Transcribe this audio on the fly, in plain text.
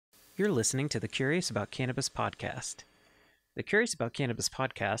You're listening to the Curious About Cannabis podcast. The Curious About Cannabis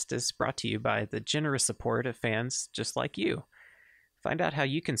podcast is brought to you by the generous support of fans just like you. Find out how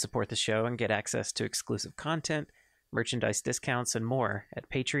you can support the show and get access to exclusive content, merchandise discounts, and more at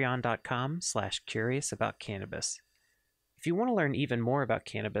patreon.com/curiousaboutcannabis. If you want to learn even more about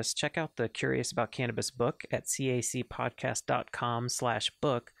cannabis, check out the Curious About Cannabis book at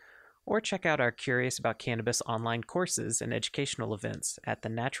cacpodcast.com/book, or check out our Curious About Cannabis online courses and educational events at the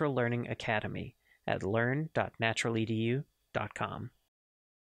Natural Learning Academy at learn.naturaledu.com.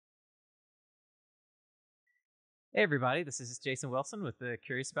 Hey everybody, this is Jason Wilson with the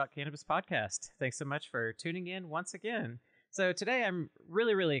Curious About Cannabis podcast. Thanks so much for tuning in once again. So today I'm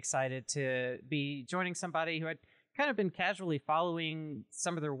really excited to be joining somebody who I'd kind of been casually following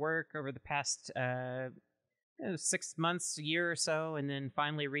some of their work over the past 6 months, a year or so, and then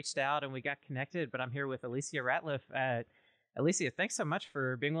finally reached out and we got connected. But I'm here with Alisia Ratliff. Alisia, thanks so much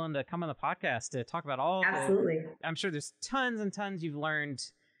for being willing to come on the podcast to talk about all. Absolutely. I'm sure there's tons and tons you've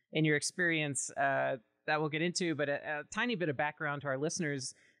learned in your experience that we'll get into, but a tiny bit of background to our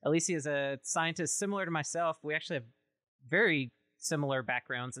listeners. Alisia is a scientist similar to myself. We actually have very similar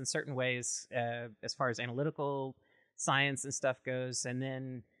backgrounds in certain ways as far as analytical science and stuff goes. And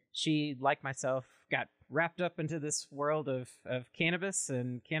then she, like myself, got wrapped up into this world of cannabis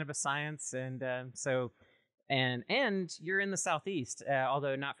and cannabis science. And and you're in the Southeast,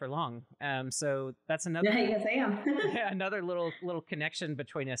 although not for long. So that's another. Yes, I am. Another little connection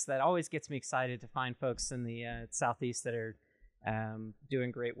between us that always gets me excited to find folks in the Southeast that are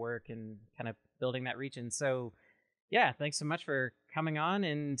doing great work and kind of building that region. So yeah, thanks so much for coming on.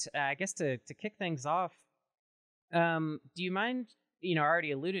 And I guess to kick things off, do you mind? I already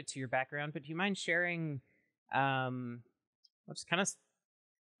alluded to your background, but do you mind sharing? Let's kind of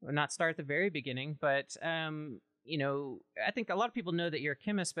not start at the very beginning, but I think a lot of people know that you're a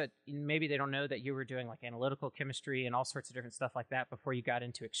chemist, but maybe they don't know that you were doing like analytical chemistry and all sorts of different stuff like that before you got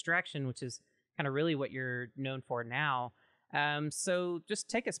into extraction, which is kind of really what you're known for now. So just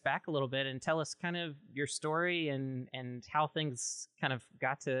take us back a little bit and tell us kind of your story and how things kind of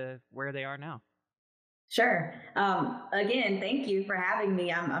got to where they are now. Sure. Again, thank you for having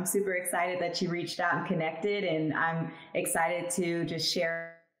me. I'm super excited that you reached out and connected, and I'm excited to just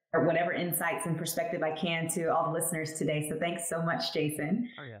share whatever insights and perspective I can to all the listeners today. So thanks so much, Jason.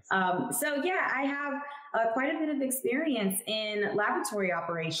 Oh, yes. So yeah, I have quite a bit of experience in laboratory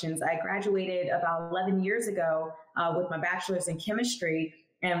operations. I graduated about 11 years ago with my bachelor's in chemistry.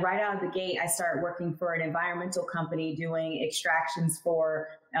 And right out of the gate, I started working for an environmental company doing extractions for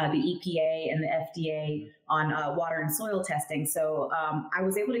the EPA and the FDA on water and soil testing. So I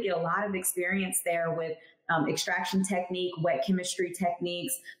was able to get a lot of experience there with extraction technique, wet chemistry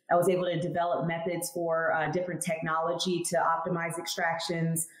techniques. I was able to develop methods for different technology to optimize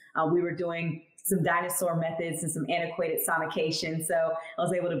extractions. We were doing some dinosaur methods and some antiquated sonication. So I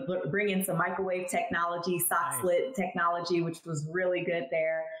was able to bring in some microwave technology, sock slit technology, which was really good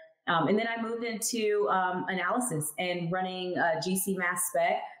there. And then I moved into analysis and running GC mass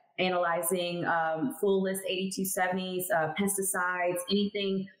spec, analyzing full list 8270s, pesticides,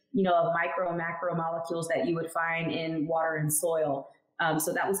 anything, of micro and macro molecules that you would find in water and soil.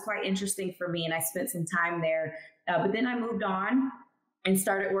 So that was quite interesting for me. And I spent some time there. But then I moved on and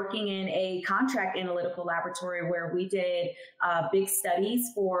started working in a contract analytical laboratory where we did big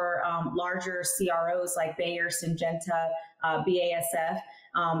studies for larger CROs like Bayer, Syngenta, BASF,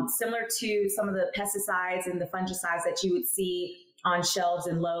 similar to some of the pesticides and the fungicides that you would see on shelves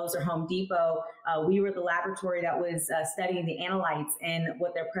in Lowe's or Home Depot. We were the laboratory that was studying the analytes and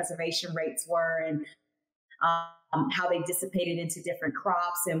what their preservation rates were and how they dissipated into different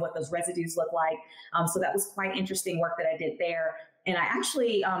crops and what those residues look like. So that was quite interesting work that I did there. And I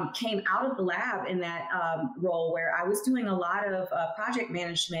actually came out of the lab in that role where I was doing a lot of project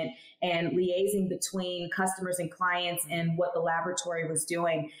management and liaising between customers and clients and what the laboratory was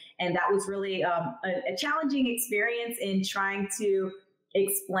doing. And that was really a challenging experience in trying to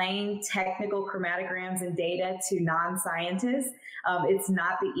explain technical chromatograms and data to non-scientists. It's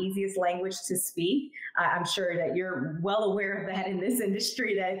not the easiest language to speak. I'm sure that you're well aware of that in this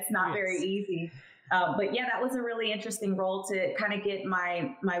industry, that it's not very easy. But yeah, that was a really interesting role to kind of get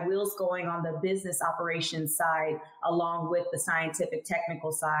my wheels going on the business operations side, along with the scientific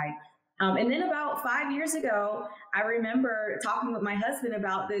technical side. And then about 5 years ago, I remember talking with my husband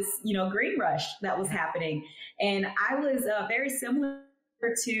about this, green rush that was happening. And I was very similar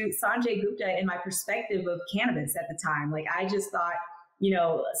to Sanjay Gupta in my perspective of cannabis at the time. Like, I just thought,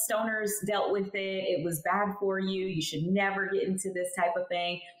 stoners dealt with it. It was bad for you. You should never get into this type of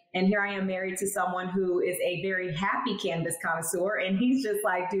thing. And here I am married to someone who is a very happy cannabis connoisseur. And he's just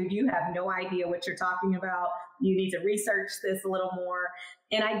like, dude, you have no idea what you're talking about. You need to research this a little more.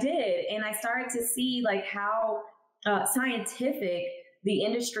 And I did. And I started to see like how scientific the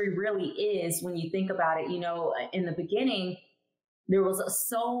industry really is when you think about it. You know, in the beginning, there was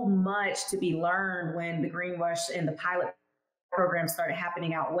so much to be learned when the greenwash and the pilot programs started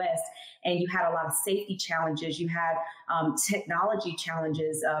happening out west, and you had a lot of safety challenges. You had technology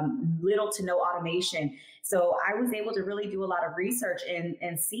challenges, little to no automation. So I was able to really do a lot of research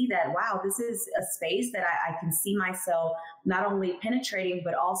and see that, wow, this is a space that I can see myself not only penetrating,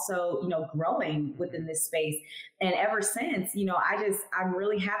 but also, you know, growing within this space. And ever since, you know, I'm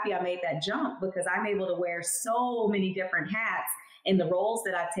really happy I made that jump, because I'm able to wear so many different hats in the roles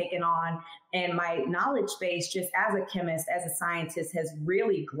that I've taken on. And my knowledge base, just as a chemist, as a scientist, has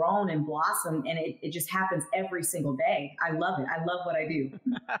really grown and blossomed. And it just happens every single day. I love it. I love what I do.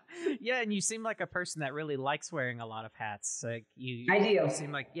 Yeah. And you seem like a person that really likes wearing a lot of hats. Like I do. You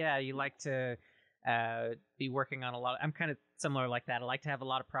seem like, yeah, you like to be working on a lot. I'm kind of similar like that. I like to have a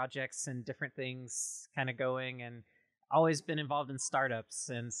lot of projects and different things kind of going, and always been involved in startups.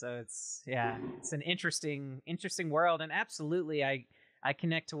 And so it's an interesting world. And absolutely, I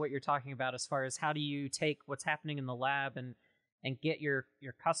connect to what you're talking about as far as how do you take what's happening in the lab and get your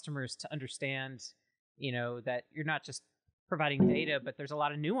customers to understand, you know, that you're not just providing data, but there's a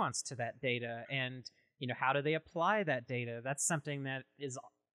lot of nuance to that data. And, you know, how do they apply that data? That's something that is,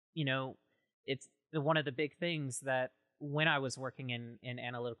 you know, it's one of the big things that when I was working in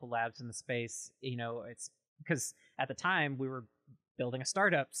analytical labs in the space, you know, it's because at the time we were building a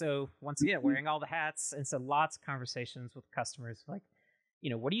startup. So once again, wearing all the hats. And so lots of conversations with customers like,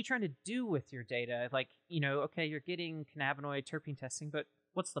 you know, what are you trying to do with your data? Like, you know, okay, you're getting cannabinoid terpene testing, but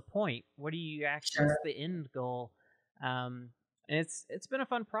what's the point? What do you actually, what's the end goal? And it's been a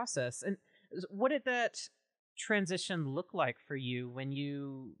fun process. And what did that transition look like for you when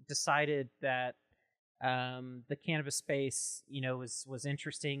you decided that the cannabis space, you know, was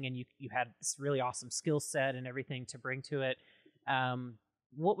interesting, and you had this really awesome skill set and everything to bring to it?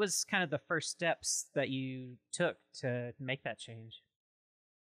 What was kind of the first steps that you took to make that change?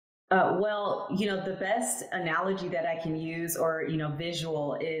 Well, you know, the best analogy that I can use, or, you know,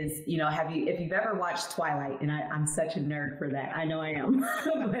 visual is, you know, if you've ever watched Twilight, and I'm such a nerd for that. I know I am,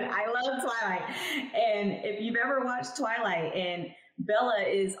 but I love Twilight. And if you've ever watched Twilight, and Bella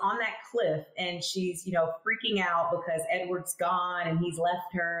is on that cliff and she's, you know, freaking out because Edward's gone and he's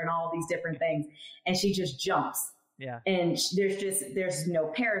left her and all these different things. And she just jumps. Yeah. And there's no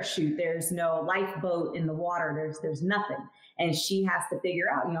parachute. There's no lifeboat in the water. There's nothing. And she has to figure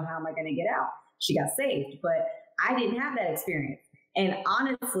out, you know, how am I going to get out? She got saved, but I didn't have that experience. And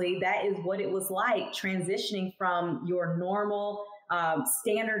honestly, that is what it was like transitioning from your normal,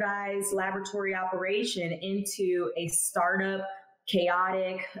 standardized laboratory operation into a startup,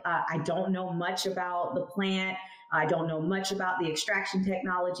 chaotic. I don't know much about the plant. I don't know much about the extraction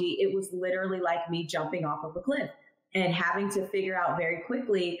technology. It was literally like me jumping off of a cliff and having to figure out very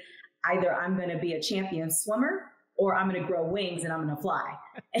quickly, either I'm going to be a champion swimmer or I'm going to grow wings and I'm going to fly.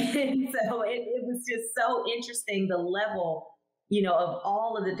 And so it was just so interesting, the level, you know, of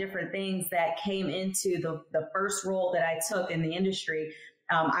all of the different things that came into the first role that I took in the industry.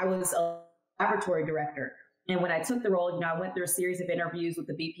 I was a laboratory director. And when I took the role, you know, I went through a series of interviews with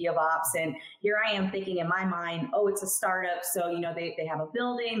the VP of Ops, and here I am thinking in my mind, oh, it's a startup. So, you know, they have a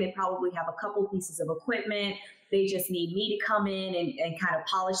building, they probably have a couple pieces of equipment. They just need me to come in and kind of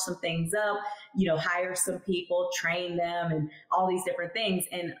polish some things up, you know, hire some people, train them, and all these different things.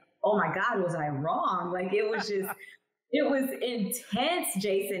 And oh my God, was I wrong? Like, it was just, it was intense,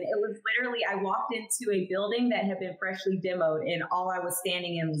 Jason. It was literally, I walked into a building that had been freshly demoed, and all I was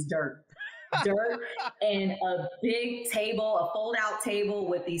standing in was dirt and a big table, a fold out table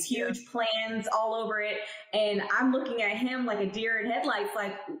with these huge plans all over it. And I'm looking at him like a deer in headlights,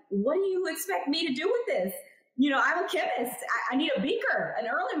 like, what do you expect me to do with this? You know, I'm a chemist. I need a beaker, an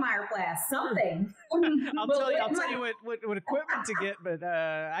Erlenmeyer flask, something. I'll tell you what equipment to get, but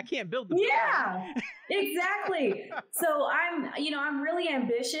I can't build the Yeah, exactly. So I'm really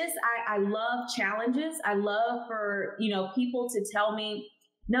ambitious. I love challenges. I love for, you know, people to tell me,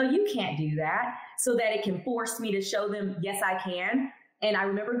 no, you can't do that, so that it can force me to show them, yes, I can. And I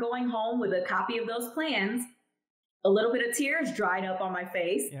remember going home with a copy of those plans, a little bit of tears dried up on my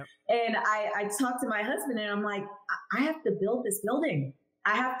face. Yep. And I talked to my husband, and I'm like, I have to build this building.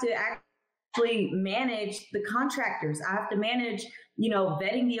 I have to actually manage the contractors. I have to manage, you know,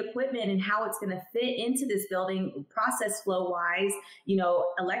 vetting the equipment and how it's going to fit into this building, process flow wise, you know,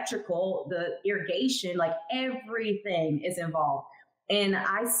 electrical, the irrigation, like everything is involved. And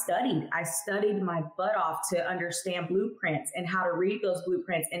I studied my butt off to understand blueprints and how to read those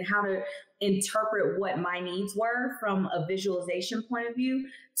blueprints and how to interpret what my needs were from a visualization point of view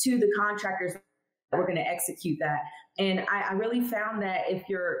to the contractors that were going to execute that. And I really found that if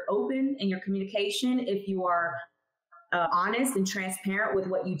you're open in your communication, if you are honest and transparent with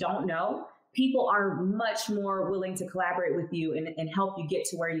what you don't know, people are much more willing to collaborate with you and help you get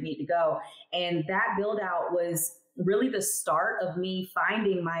to where you need to go. And that build out was really the start of me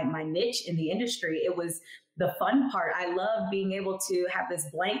finding my niche in the industry. It was the fun part. I love being able to have this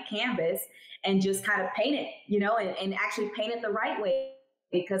blank canvas and just kind of paint it, and actually paint it the right way,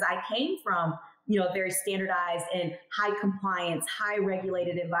 because I came from, a very standardized and high compliance, high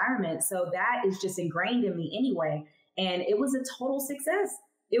regulated environment. So that is just ingrained in me anyway. And it was a total success.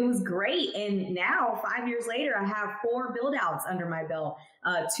 It was great. And now 5 years later, I have 4 build outs under my belt,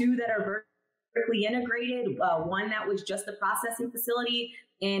 2 that are vertically integrated, one that was just a processing facility.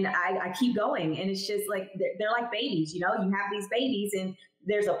 And I keep going. And it's just like, they're like babies, you have these babies and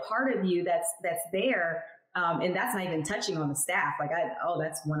there's a part of you that's there. And that's not even touching on the staff.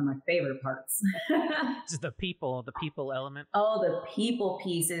 That's one of my favorite parts. Just the people element. Oh, the people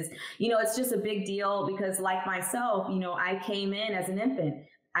pieces. It's just a big deal because, like myself, I came in as an infant.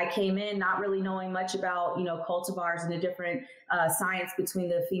 I came in not really knowing much about, cultivars and the different science between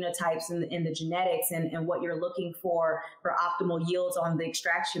the phenotypes and the genetics and what you're looking for optimal yields on the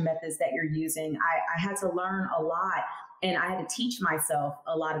extraction methods that you're using. I had to learn a lot. And I had to teach myself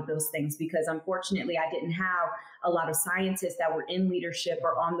a lot of those things because, unfortunately, I didn't have a lot of scientists that were in leadership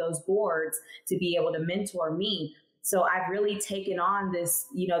or on those boards to be able to mentor me. So I've really taken on this,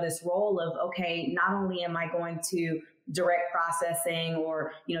 this role of, okay, not only am I going to direct processing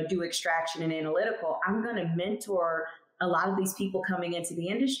or, do extraction and analytical, I'm going to mentor a lot of these people coming into the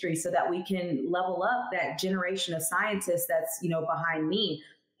industry so that we can level up that generation of scientists that's, behind me.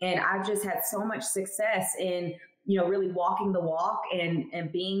 And I've just had so much success in really walking the walk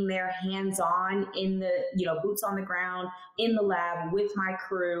and being there hands-on in the, boots on the ground in the lab with my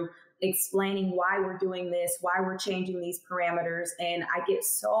crew, explaining why we're doing this, why we're changing these parameters. And I get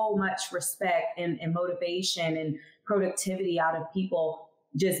so much respect and motivation and productivity out of people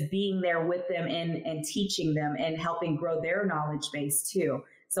just being there with them and teaching them and helping grow their knowledge base too.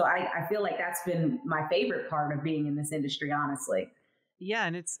 So I feel like that's been my favorite part of being in this industry, honestly. Yeah,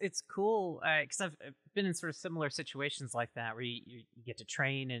 and it's cool because I've been in sort of similar situations like that where you get to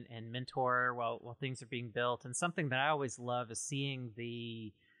train and mentor while things are being built. And something that I always love is seeing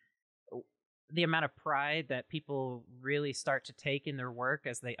the amount of pride that people really start to take in their work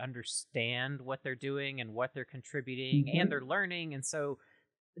as they understand what they're doing and what they're contributing and they're learning. And so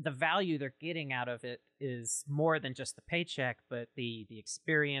the value they're getting out of it is more than just the paycheck, but the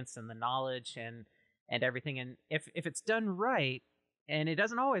experience and the knowledge and everything. And if it's done right, and it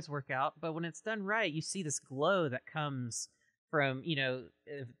doesn't always work out, but when it's done right, you see this glow that comes from,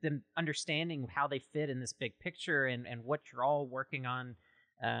 them understanding how they fit in this big picture and what you're all working on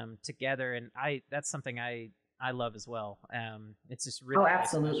together. And that's something I love as well. It's just really,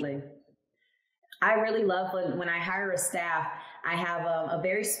 absolutely. Really I really love when I hire a staff, I have a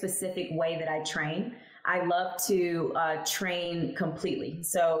very specific way that I train. I love to train completely.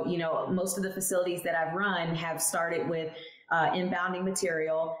 So, most of the facilities that I've run have started with inbounding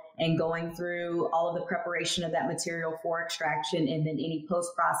material and going through all of the preparation of that material for extraction and then any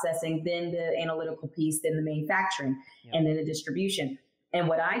post-processing, then the analytical piece, then the manufacturing, and then the distribution. And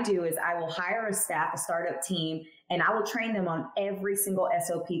what I do is I will hire a staff, a startup team, and I will train them on every single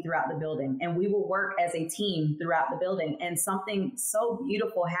SOP throughout the building. And we will work as a team throughout the building. And something so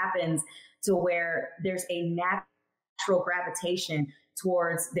beautiful happens to where there's a natural gravitation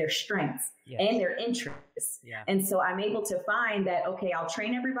towards their strengths and their interests. Yeah. And so I'm able to find that, okay, I'll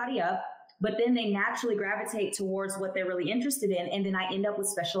train everybody up, but then they naturally gravitate towards what they're really interested in. And then I end up with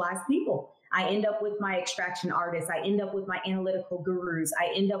specialized people. I end up with my extraction artists. I end up with my analytical gurus.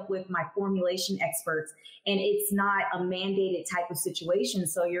 I end up with my formulation experts. And it's not a mandated type of situation.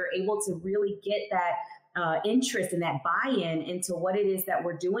 So you're able to really get that interest and that buy-in into what it is that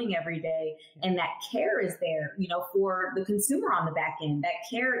we're doing every day. And that care is there, for the consumer on the back end. That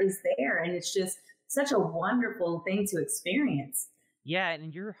care is there. And it's just such a wonderful thing to experience. Yeah,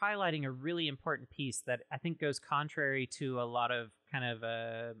 and you're highlighting a really important piece that I think goes contrary to a lot of kind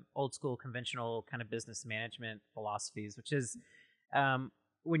of old school conventional kind of business management philosophies, which is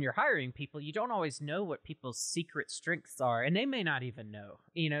when you're hiring people, you don't always know what people's secret strengths are, and they may not even know.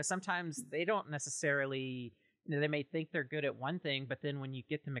 Sometimes they don't necessarily, they may think they're good at one thing, but then when you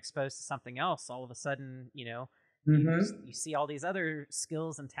get them exposed to something else, all of a sudden, you see all these other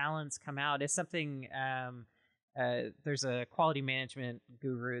skills and talents come out. It's something there's a quality management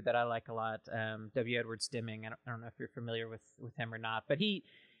guru that I like a lot, W. Edwards Deming. I don't know if you're familiar with him or not, but he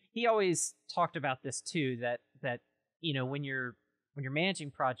always talked about this too, that when you're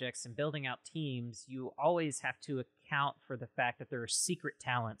managing projects and building out teams, you always have to account for the fact that there are secret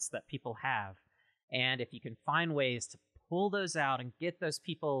talents that people have, and if you can find ways to pull those out and get those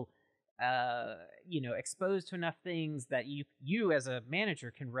people exposed to enough things that you as a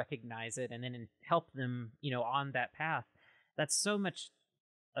manager can recognize it and then help them, on that path. That's so much,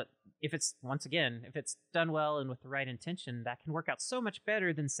 if it's done well and with the right intention, that can work out so much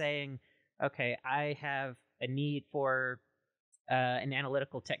better than saying, okay, I have a need for an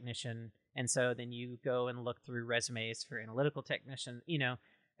analytical technician. And so then you go and look through resumes for analytical technician,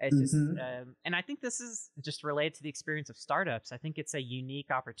 It's just, and I think this is just related to the experience of startups. I think it's a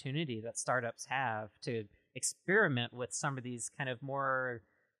unique opportunity that startups have to experiment with some of these kind of more,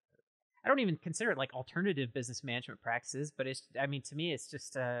 I don't even consider it like alternative business management practices, but to me, it's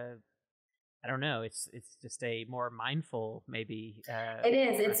just, I don't know. It's just a more mindful, maybe. It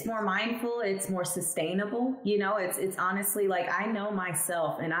is. It's more mindful. It's more sustainable. It's honestly like, I know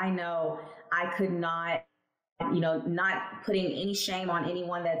myself, and I know I could not, not putting any shame on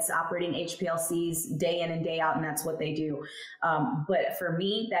anyone that's operating HPLCs day in and day out, and that's what they do. But for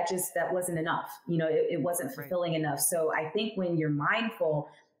me, that wasn't enough. It wasn't fulfilling enough. So I think when you're mindful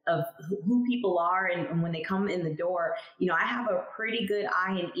of who people are and when they come in the door, I have a pretty good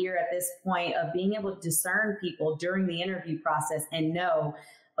eye and ear at this point of being able to discern people during the interview process and know,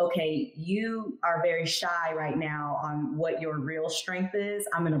 okay, you are very shy right now on what your real strength is.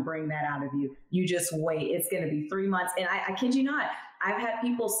 I'm going to bring that out of you. You just wait. It's going to be 3 months. And I kid you not, I've had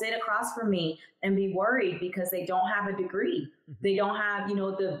people sit across from me and be worried because they don't have a degree. They don't have,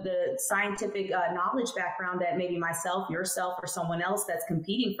 the scientific knowledge background that maybe myself, yourself, or someone else that's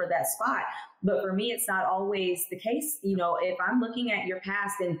competing for that spot. But for me, it's not always the case. If I'm looking at your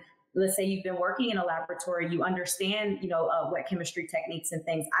past and let's say you've been working in a laboratory, you understand, wet chemistry techniques and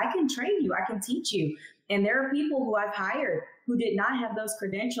things. I can train you. I can teach you. And there are people who I've hired who did not have those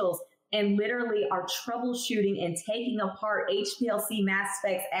credentials and literally are troubleshooting and taking apart HPLC mass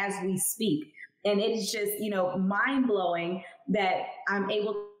specs as we speak. And it is just, mind blowing that I'm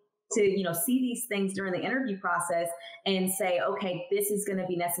able to, see these things during the interview process and say, okay, this is going to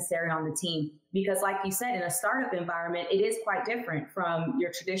be necessary on the team. Because like you said, in a startup environment, it is quite different from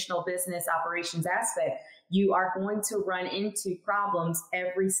your traditional business operations aspect. You are going to run into problems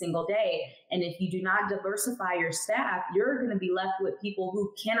every single day. And if you do not diversify your staff, you're going to be left with people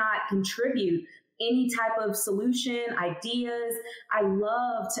who cannot contribute any type of solution, ideas. I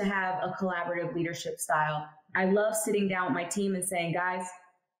love to have a collaborative leadership style. I love sitting down with my team and saying, guys,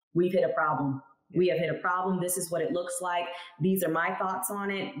 we've hit a problem. We have hit a problem. This is what it looks like. These are my thoughts on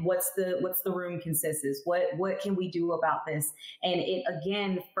it. What's the room consensus? What can we do about this? And it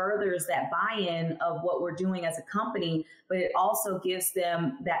again furthers that buy-in of what we're doing as a company, but it also gives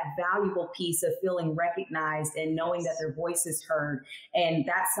them that valuable piece of feeling recognized and knowing that their voice is heard. And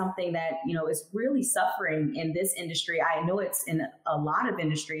that's something that, is really suffering in this industry. I know it's in a lot of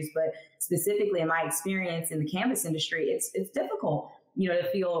industries, but specifically in my experience in the cannabis industry, it's difficult, to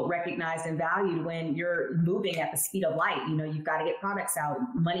feel recognized and valued when you're moving at the speed of light. You've got to get products out,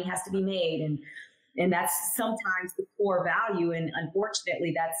 money has to be made. And that's sometimes the core value. And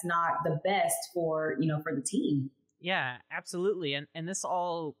unfortunately, that's not the best for the team. Yeah, absolutely. And this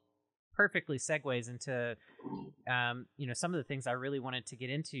all perfectly segues into, some of the things I really wanted to get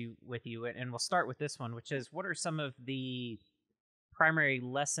into with you. And we'll start with this one, which is, what are some of the primary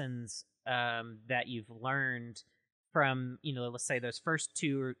lessons that you've learned from, let's say those first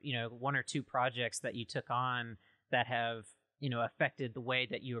two, one or two projects that you took on that have, affected the way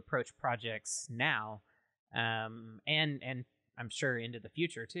that you approach projects now, and I'm sure into the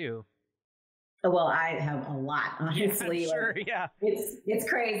future too. Well, I have a lot, honestly. Yeah, sure, yeah. It's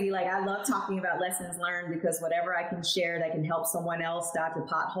crazy. Like, I love talking about lessons learned because whatever I can share that can help someone else dodge a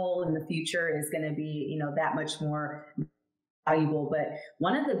pothole in the future is going to be, that much more valuable. But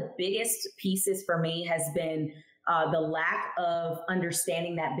one of the biggest pieces for me has been the lack of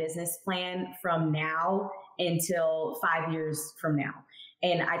understanding that business plan from now until 5 years from now.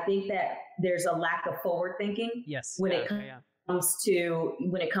 And I think that there's a lack of forward thinking when it comes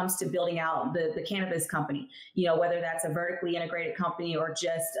to building out the cannabis company, whether that's a vertically integrated company or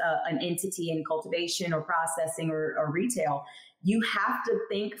just an entity in cultivation or processing or retail. You have to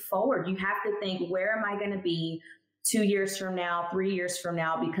think forward. You have to think, where am I going to be 2 years from now, 3 years from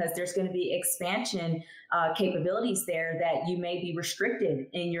now, because there's going to be expansion capabilities there that you may be restricted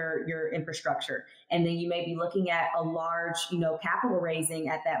in your infrastructure, and then you may be looking at a large, capital raising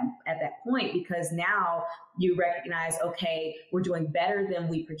at that point, because now you recognize, okay, we're doing better than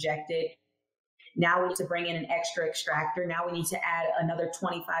we projected. Now we need to bring in an extra extractor. Now we need to add another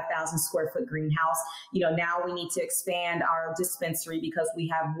 25,000 square foot greenhouse. Now we need to expand our dispensary because we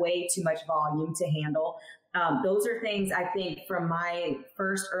have way too much volume to handle. Those are things I think from my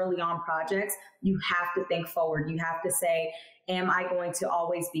first early on projects, you have to think forward. You have to say, am I going to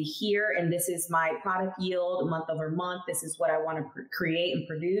always be here? And this is my product yield month over month. This is what I want to create and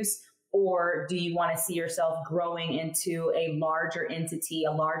produce. Or do you want to see yourself growing into a larger entity,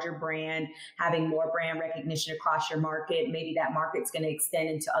 a larger brand, having more brand recognition across your market? Maybe that market's going to extend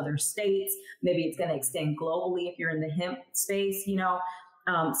into other states. Maybe it's going to extend globally if you're in the hemp space,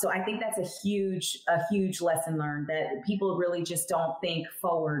 So I think that's a huge lesson learned, that people really just don't think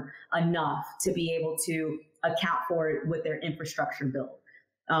forward enough to be able to account for it with their infrastructure build.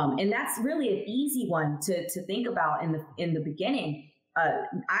 And that's really an easy one to think about in the beginning.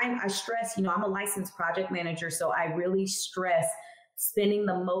 I stress, I'm a licensed project manager, so I really stress spending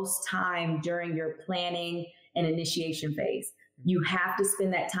the most time during your planning and initiation phase. You have to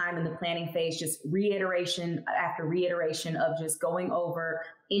spend that time in the planning phase, just reiteration after reiteration of just going over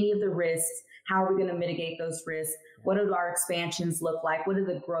any of the risks. How are we going to mitigate those risks? What do our expansions look like? What do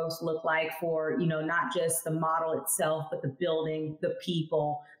the growth look like for, not just the model itself, but the building, the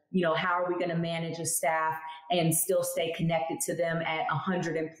people? How are we going to manage a staff and still stay connected to them at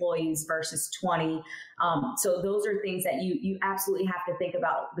 100 employees versus 20? So those are things that you absolutely have to think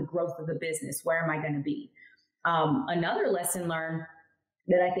about, the growth of the business. Where am I going to be? Another lesson learned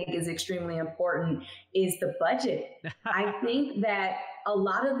that I think is extremely important is the budget. I think that a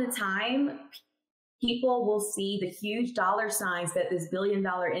lot of the time, people will see the huge dollar signs that this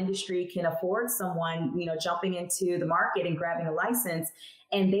billion-dollar industry can afford someone, jumping into the market and grabbing a license,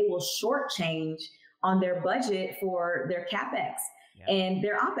 and they will shortchange on their budget for their CapEx and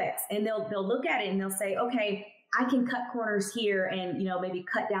their OpEx. And they'll look at it and they'll say, okay, I can cut corners here and, maybe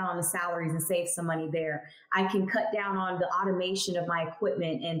cut down on the salaries and save some money there. I can cut down on the automation of my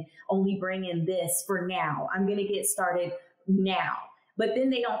equipment and only bring in this for now. I'm going to get started now. But then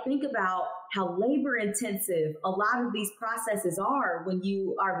they don't think about how labor intensive a lot of these processes are when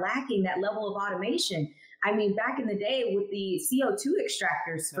you are lacking that level of automation. I mean, back in the day with the CO2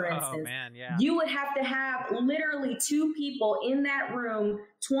 extractors, for instance, you would have to have literally 2 people in that room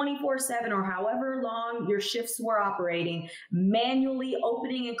 24/7 or however long your shifts were operating, manually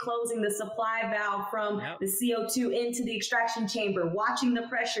opening and closing the supply valve from the CO2 into the extraction chamber, watching the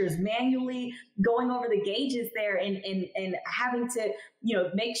pressures, manually going over the gauges there and having to,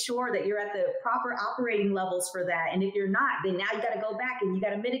 make sure that you're at the proper operating levels for that. And if you're not, then now you got to go back and you got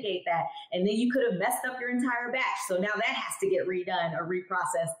to mitigate that. And then you could have messed up your entire batch. So now that has to get redone or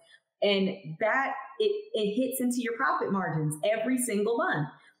reprocessed. And that it hits into your profit margins every single month.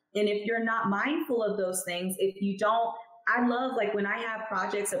 And if you're not mindful of those things, if you don't, I love, like, when I have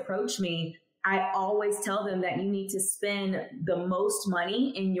projects approach me, I always tell them that you need to spend the most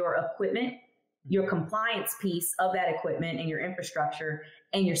money in your equipment, your compliance piece of that equipment and your infrastructure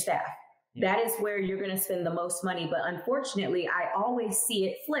and your staff. That is where you're going to spend the most money. But unfortunately, I always see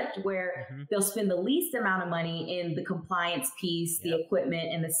it flipped where they'll spend the least amount of money in the compliance piece, the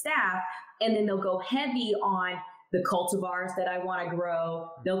equipment and the staff, and then they'll go heavy on the cultivars that I want to grow.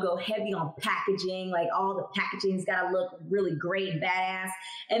 They'll go heavy on packaging, like all the packaging's got to look really great and badass.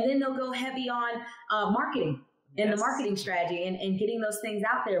 And then they'll go heavy on marketing and the marketing strategy and getting those things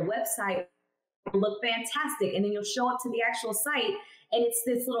out there. Website look fantastic. And then you'll show up to the actual site and it's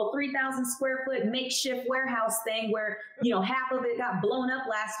this little 3,000 square foot makeshift warehouse thing where, half of it got blown up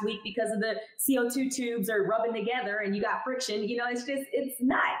last week because of the CO2 tubes are rubbing together and you got friction. It's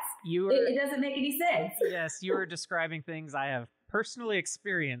nuts. It doesn't make any sense. Yes, you are describing things I have personally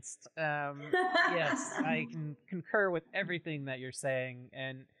experienced. Yes, I can concur with everything that you're saying.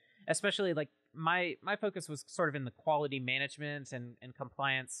 And especially like my focus was sort of in the quality management and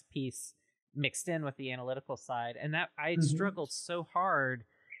compliance piece mixed in with the analytical side. And that I struggled so hard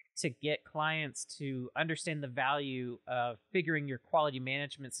to get clients to understand the value of figuring your quality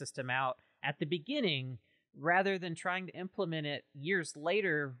management system out at the beginning rather than trying to implement it years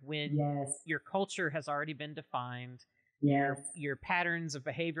later when your culture has already been defined. Your patterns of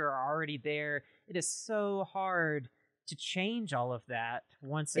behavior are already there. It is so hard to change all of that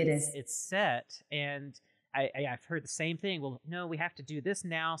once it's set. And I've heard the same thing. Well, no, we have to do this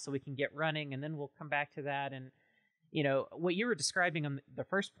now so we can get running, and then we'll come back to that. And, what you were describing on the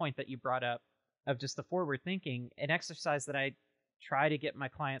first point that you brought up of just the forward thinking, an exercise that I try to get my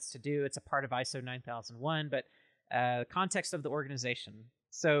clients to do. It's a part of ISO 9001, but context of the organization.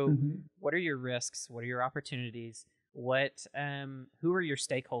 So what are your risks? What are your opportunities? Who are your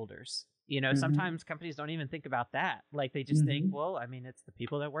stakeholders? Sometimes companies don't even think about that. Like they just think, well, I mean, it's the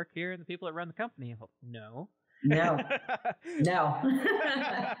people that work here and the people that run the company. Well, no. No, not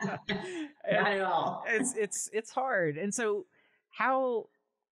at all. It's hard. And so how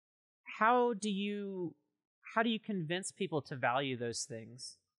do you convince people to value those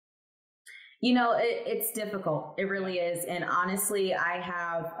things? It's difficult. It really is. And honestly, I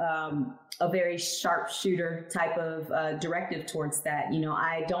have a very sharpshooter type of directive towards that.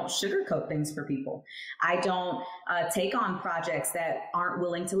 I don't sugarcoat things for people. I don't take on projects that aren't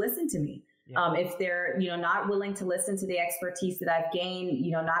willing to listen to me. Yeah. If they're, not willing to listen to the expertise that I've gained,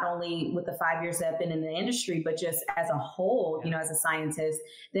 not only with the 5 years that I've been in the industry, but just as a whole, as a scientist,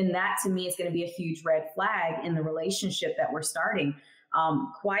 then that to me is going to be a huge red flag in the relationship that we're starting.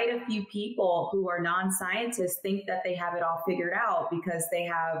 Quite a few people who are non-scientists think that they have it all figured out because they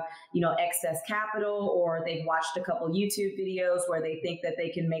have, excess capital, or they've watched a couple YouTube videos where they think that they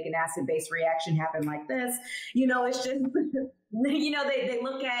can make an acid-base reaction happen like this. It's just, they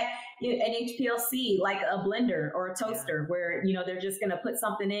look at an HPLC like a blender or a toaster where, they're just going to put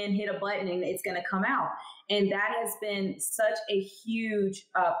something in, hit a button, and it's going to come out. And that has been such a huge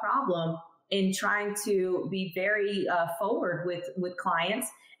problem in trying to be very forward with clients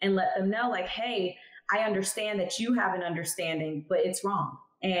and let them know, like, hey, I understand that you have an understanding, but it's wrong.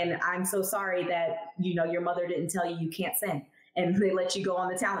 And I'm so sorry that, your mother didn't tell you can't sing and they let you go on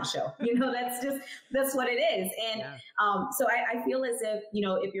the talent show. That's what it is. And so I feel as if,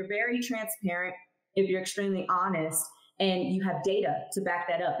 if you're very transparent, if you're extremely honest, and you have data to back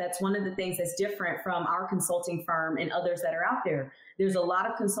that up. That's one of the things that's different from our consulting firm and others that are out there. There's a lot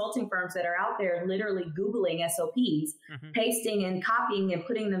of consulting firms that are out there literally Googling SOPs, pasting and copying and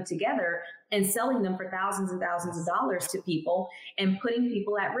putting them together and selling them for thousands and thousands of dollars to people and putting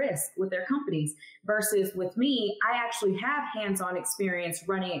people at risk with their companies. Versus with me, I actually have hands-on experience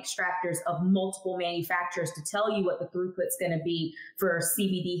running extractors of multiple manufacturers to tell you what the throughput's going to be for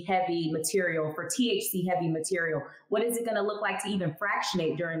CBD heavy material, for THC heavy material. What is it going to look like to even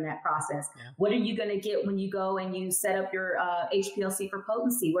fractionate during that process? Yeah. What are you going to get when you go and you set up your HPLC for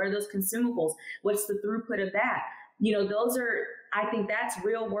potency? What are those consumables? What's the throughput of that? I think that's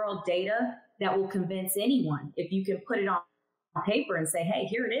real world data that will convince anyone. If you can put it on paper and say, hey,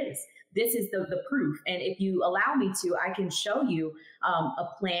 here it is. This is the proof. And if you allow me to, I can show you a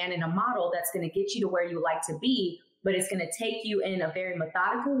plan and a model that's going to get you to where you would like to be, but it's going to take you in a very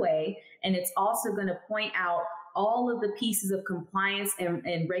methodical way. And it's also going to point out all of the pieces of compliance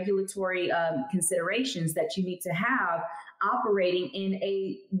and regulatory considerations that you need to have operating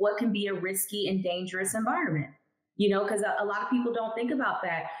in what can be a risky and dangerous environment. Because a lot of people don't think about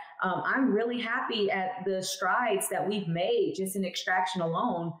that. I'm really happy at the strides that we've made just in extraction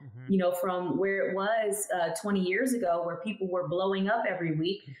alone, from where it was 20 years ago, where people were blowing up every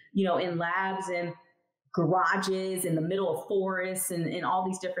week, in labs and garages in the middle of forests and all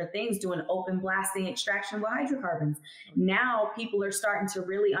these different things, doing open blasting extraction with hydrocarbons. Now people are starting to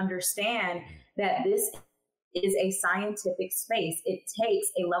really understand that this is a scientific space. It takes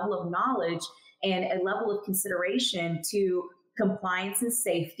a level of knowledge and a level of consideration to compliance and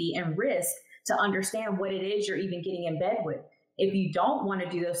safety and risk to understand what it is you're even getting in bed with. If you don't want to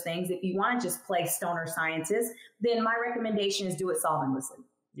do those things, if you want to just play stoner scientist, then my recommendation is do it solventlessly.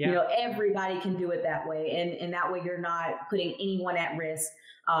 Yeah. Everybody can do it that way. And that way you're not putting anyone at risk.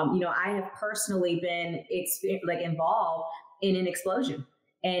 I have personally been involved in an explosion.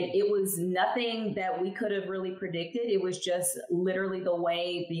 And it was nothing that we could have really predicted. It was just literally the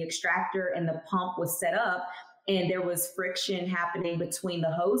way the extractor and the pump was set up. And there was friction happening between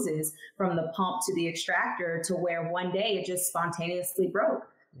the hoses from the pump to the extractor to where one day it just spontaneously broke.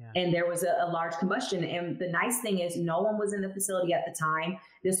 Yeah. And there was a large combustion. And the nice thing is no one was in the facility at the time.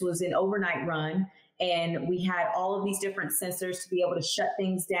 This was an overnight run. And we had all of these different sensors to be able to shut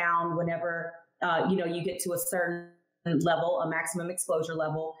things down whenever, you get to a certain level, a maximum exposure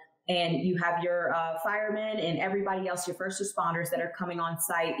level, and you have your firemen and everybody else, your first responders that are coming on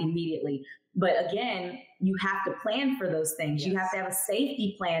site immediately. But again, you have to plan for those things. Yes. You have to have a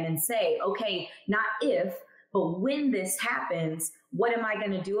safety plan and say, okay, not if, but when this happens, what am I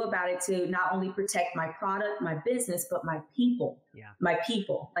going to do about it to not only protect my product, my business, but my people? Yeah. My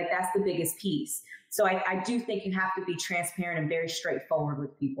people. Like that's the biggest piece. So I do think you have to be transparent and very straightforward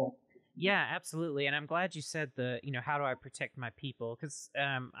with people. Yeah, absolutely. And I'm glad you said how do I protect my people? Because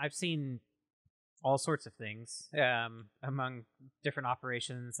I've seen all sorts of things among different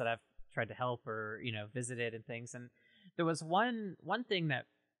operations that I've tried to help or, visited and things. And there was one thing that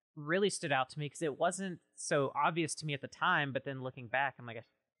really stood out to me because it wasn't so obvious to me at the time, but then looking back, I'm like,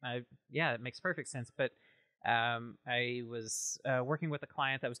 yeah, it makes perfect sense. But I was working with a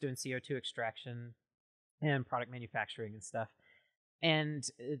client that was doing CO2 extraction and product manufacturing and stuff. And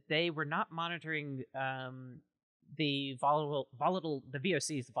they were not monitoring the the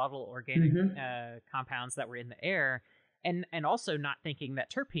VOCs, the volatile organic compounds that were in the air, and also not thinking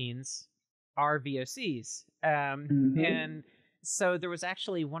that terpenes are VOCs. And so there was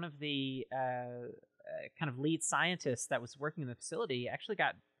actually one of the kind of lead scientists that was working in the facility actually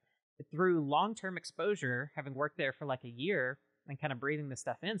got, through long-term exposure, having worked there for like a year and kind of breathing this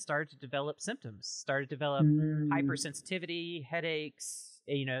stuff in, started to develop symptoms, started to develop hypersensitivity, headaches,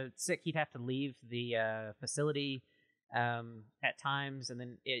 sick. He'd have to leave the facility at times. And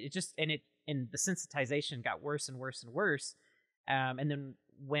then and the sensitization got worse and worse and worse. And then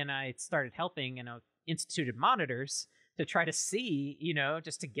when I started helping, instituted monitors to try to see,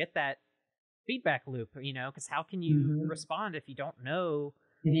 just to get that feedback loop, because how can you respond if you don't know?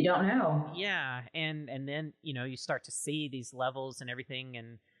 If you don't know. Yeah. And then, you start to see these levels and everything.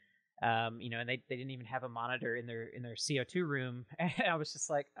 And, and they didn't even have a monitor in their CO2 room. And I was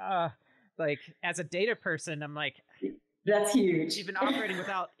just like, as a data person, I'm like, that's huge. You've been operating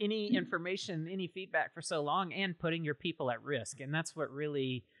without any information, any feedback for so long, and putting your people at risk. And that's what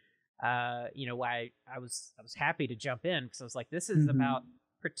really, why I was happy to jump in, because I was like, this is about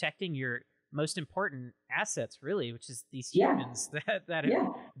protecting your most important assets, really, which is these humans that have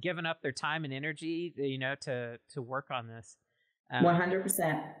given up their time and energy, to work on this.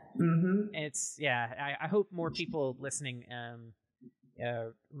 100%. It's I hope more people listening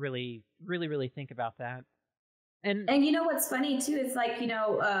really, really, really think about that. And what's funny too is like,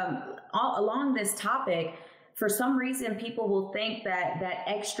 all along this topic, for some reason, people will think that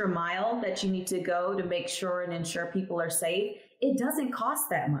extra mile that you need to go to make sure and ensure people are safe, it doesn't cost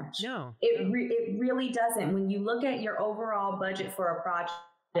that much. No, it really doesn't. When you look at your overall budget for a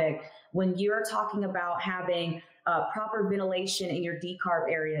project, when you're talking about having proper ventilation in your decarb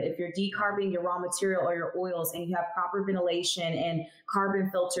area, if you're decarbing your raw material or your oils and you have proper ventilation and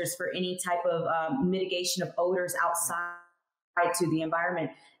carbon filters for any type of mitigation of odors outside to the environment,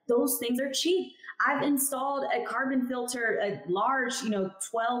 those things are cheap. I've installed a carbon filter, a large,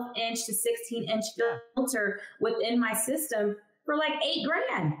 12-inch to 16-inch filter within my system for like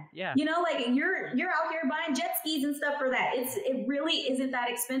 $8,000. Yeah. You're out here buying jet skis and stuff for that. It really isn't that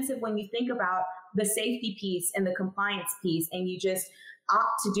expensive when you think about the safety piece and the compliance piece, and you just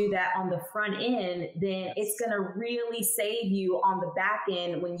opt to do that on the front end, then it's going to really save you on the back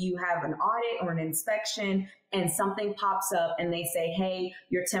end when you have an audit or an inspection and something pops up and they say, hey,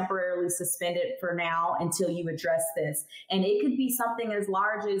 you're temporarily suspended for now until you address this. And it could be something as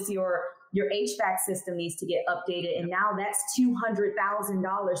large as your HVAC system needs to get updated. And now that's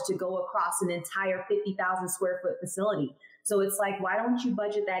 $200,000 to go across an entire 50,000 square foot facility. So it's like, why don't you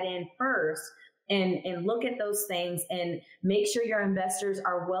budget that in first? And look at those things and make sure your investors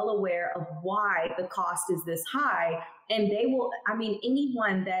are well aware of why the cost is this high. And they will,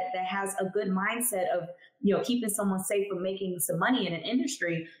 anyone that has a good mindset of, keeping someone safe from making some money in an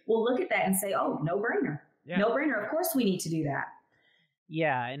industry will look at that and say, oh, no brainer. Yeah. No brainer. Of course we need to do that.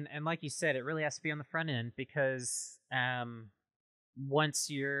 Yeah. And like you said, it really has to be on the front end, because once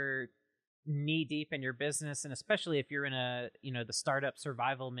you're knee deep in your business, and especially if you're in the startup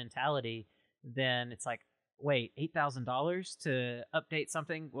survival mentality, then it's like, wait, $8,000 to update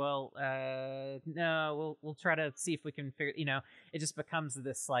something? Well, no, we'll try to see if we can figure. It just becomes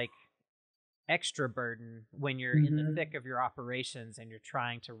this like extra burden when you're in the thick of your operations and you're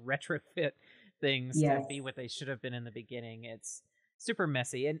trying to retrofit things to be what they should have been in the beginning. It's super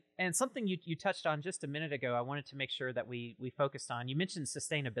messy. And something you touched on just a minute ago, I wanted to make sure that we focused on. You mentioned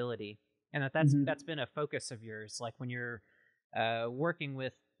sustainability, and that's been a focus of yours. Like when you're working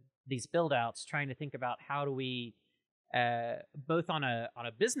with these build outs, trying to think about how do we both on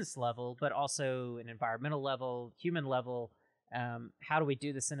a business level, but also an environmental level, human level, how do we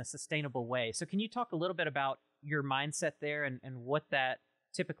do this in a sustainable way? So can you talk a little bit about your mindset there and what that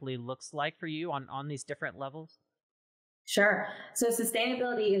typically looks like for you on these different levels? Sure. So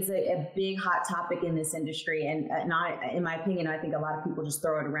sustainability is a big hot topic in this industry. And not, in my opinion, I think a lot of people just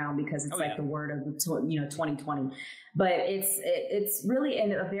throw it around because it's the word of 2020. But it's really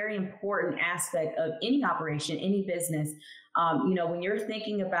a very important aspect of any operation, any business. When you're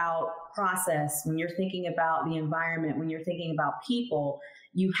thinking about process, when you're thinking about the environment, when you're thinking about people,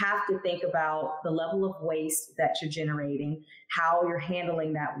 you have to think about the level of waste that you're generating, how you're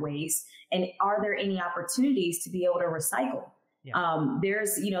handling that waste, and are there any opportunities to be able to recycle?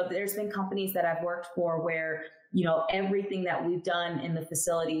 There's been companies that I've worked for where, everything that we've done in the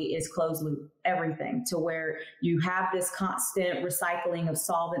facility is closed loop, everything, to where you have this constant recycling of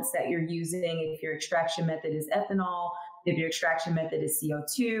solvents that you're using. If your extraction method is ethanol, if your extraction method is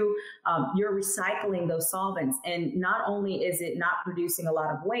CO2, you're recycling those solvents. And not only is it not producing a lot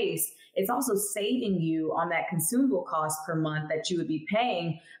of waste, it's also saving you on that consumable cost per month that you would be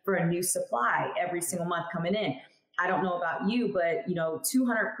paying for a new supply every single month coming in. I don't know about you, but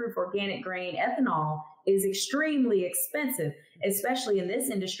 200 proof organic grain ethanol is extremely expensive, especially in this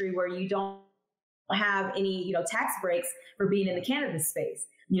industry where you don't have any, tax breaks for being in the cannabis space.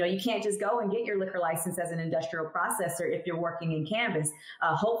 You can't just go and get your liquor license as an industrial processor if you're working in cannabis.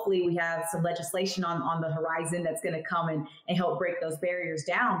 Hopefully we have some legislation on the horizon that's going to come and help break those barriers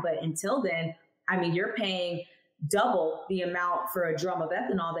down. But until then, you're paying double the amount for a drum of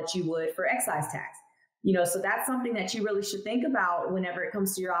ethanol that you would for excise tax. So that's something that you really should think about whenever it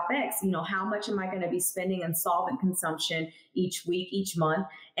comes to your OpEx. How much am I going to be spending on solvent consumption each week, each month?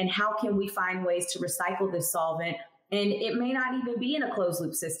 And how can we find ways to recycle this solvent? And it may not even be in a closed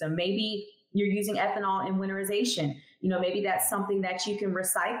loop system. Maybe you're using ethanol in winterization. Maybe that's something that you can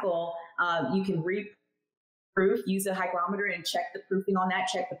recycle. You can reproof, use a hygrometer and check the proofing on that,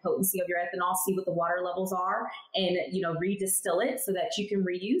 check the potency of your ethanol, see what the water levels are, and, redistill it so that you can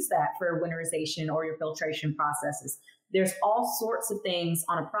reuse that for winterization or your filtration processes. There's all sorts of things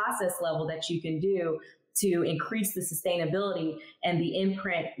on a process level that you can do to increase the sustainability and the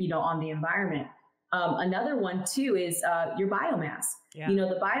imprint, on the environment. Another one too is your biomass. Yeah.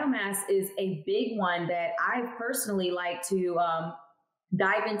 The biomass is a big one that I personally like to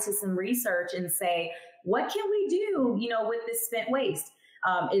dive into some research and say, what can we do, with this spent waste?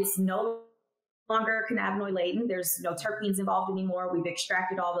 It's no longer cannabinoid laden. There's no terpenes involved anymore. We've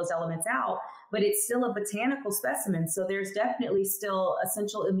extracted all those elements out, but it's still a botanical specimen. So there's definitely still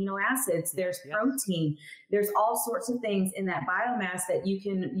essential amino acids. There's protein. There's all sorts of things in that biomass that you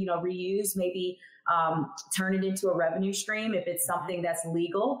can, reuse, maybe turn it into a revenue stream if it's something that's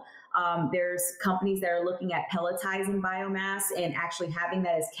legal. There's companies that are looking at pelletizing biomass and actually having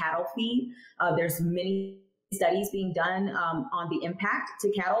that as cattle feed. There's many studies being done on the impact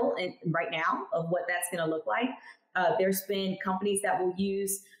to cattle and right now of what that's going to look like. There's been companies that will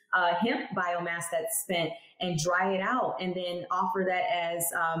use hemp biomass that's spent and dry it out and then offer that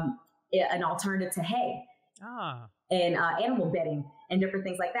as an alternative to hay and animal bedding and different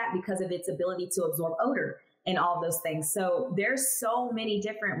things like that because of its ability to absorb odor and all those things. So there's so many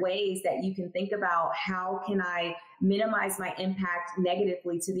different ways that you can think about how can I minimize my impact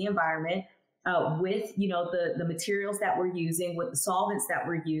negatively to the environment with, the materials that we're using, with the solvents that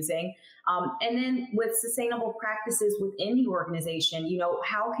we're using. And then with sustainable practices within the organization,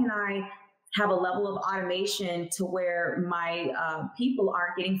 how can I have a level of automation to where my people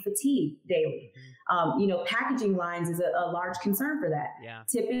aren't getting fatigued daily? Packaging lines is a large concern for that. Yeah.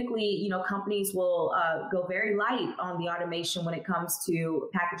 Typically, companies will go very light on the automation when it comes to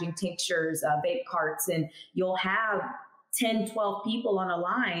packaging tinctures, vape carts, and you'll have 10, 12 people on a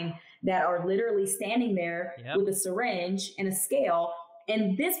line that are literally standing there with a syringe and a scale.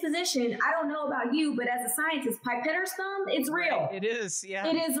 And this position, I don't know about you, but as a scientist, pipetter's thumb, it's real. It is, yeah.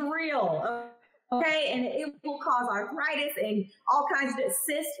 It is real. Okay, and it will cause arthritis and all kinds of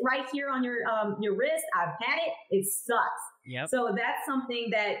cysts right here on your wrist. I've had it. It sucks. Yep. So that's something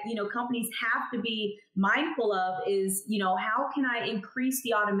that, companies have to be mindful of is, how can I increase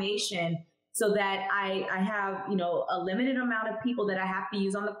the automation so that I have, a limited amount of people that I have to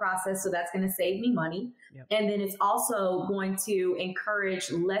use on the process. So that's going to save me money. Yep. And then it's also going to encourage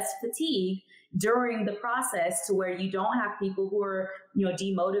less fatigue during the process to where you don't have people who are,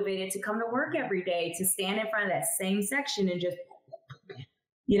 demotivated to come to work every day, to stand in front of that same section and just,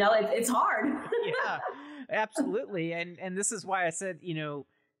 it's hard. Yeah, absolutely. And this is why I said,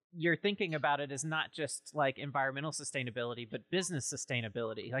 you're thinking about it as not just like environmental sustainability, but business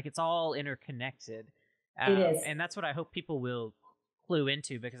sustainability. Like it's all interconnected. It is. And that's what I hope people will clue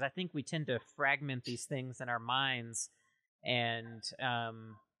into, because I think we tend to fragment these things in our minds and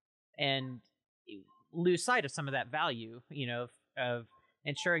lose sight of some of that value, of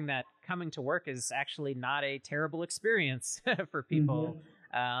ensuring that coming to work is actually not a terrible experience for people.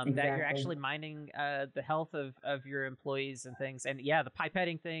 Exactly. That you're actually minding the health of your employees and things. And yeah, the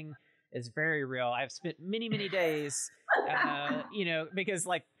pipetting thing is very real. I've spent many, many days, because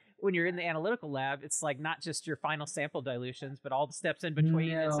like when you're in the analytical lab, it's like not just your final sample dilutions, but all the steps in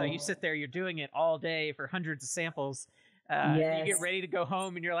between. No. And so you sit there, you're doing it all day for hundreds of samples. Yes. You get ready to go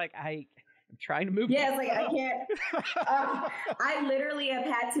home and you're like, I'm trying to move. Yeah, it's like, I can't. I literally have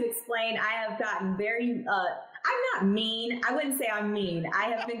had to explain. I have gotten very, I'm not mean. I wouldn't say I'm mean. I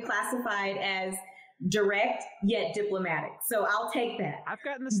have been classified as direct yet diplomatic. So I'll take that. I've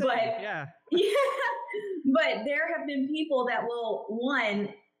gotten the same. Yeah. But there have been people that will, one,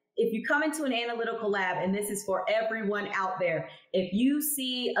 if you come into an analytical lab, and this is for everyone out there, if you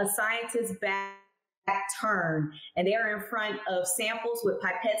see a scientist's back turn and they are in front of samples with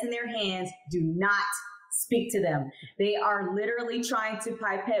pipettes in their hands, do not speak to them. They are literally trying to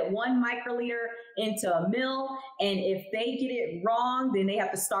pipette 1 microliter into a mill. And if they get it wrong, then they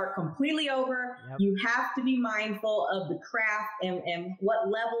have to start completely over. Yep. You have to be mindful of the craft and what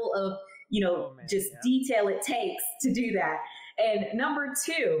level of, detail it takes to do that. And number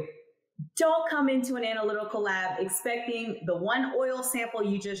 2, don't come into an analytical lab expecting the 1 oil sample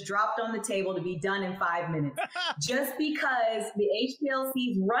you just dropped on the table to be done in 5 minutes. Just because the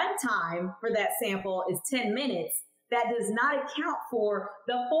HPLC's runtime for that sample is 10 minutes, that does not account for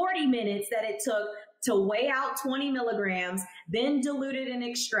the 40 minutes that it took to weigh out 20 milligrams, then dilute it and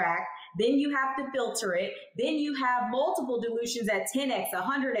extract. Then you have to filter it. Then you have multiple dilutions at 10x,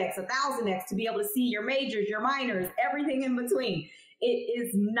 100x, 1000x to be able to see your majors, your minors, everything in between. It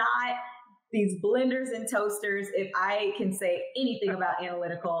is not these blenders and toasters. If I can say anything about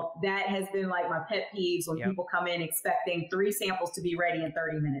analytical, that has been like my pet peeves when people come in expecting 3 samples to be ready in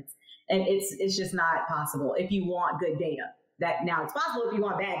 30 minutes. And it's just not possible if you want good data. That now it's possible if you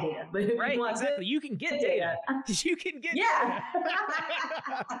want bad data, but if you want exactly. You can get data. You can get data. But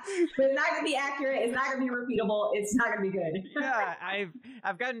it's not going to be accurate. It's not going to be repeatable. It's not going to be good. Yeah,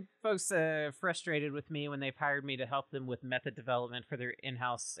 I've gotten folks frustrated with me when they've hired me to help them with method development for their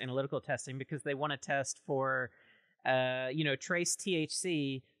in-house analytical testing because they want to test for, trace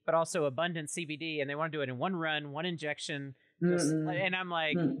THC, but also abundant CBD, and they want to do it in 1 run, 1 injection. And I'm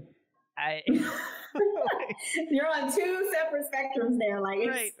like, you're on 2 separate spectrums there,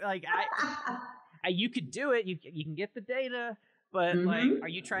 right? Like you could do it. You can get the data, but like, are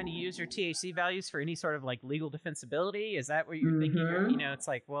you trying to use your THC values for any sort of like legal defensibility? Is that what you're thinking? It's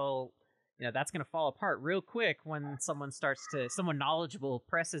like, well, that's going to fall apart real quick when someone knowledgeable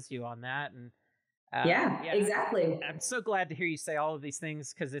presses you on that. And exactly. I'm so glad to hear you say all of these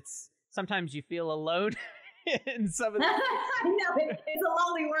things because sometimes you feel alone. In some of the I know it's a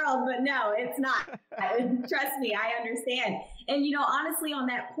lonely world, but no, it's not. Trust me, I understand. And honestly, on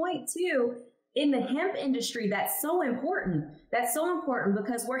that point too, in the hemp industry, that's so important. That's so important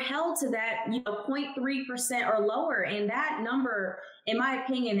because we're held to that 0.3% or lower, and that number, in my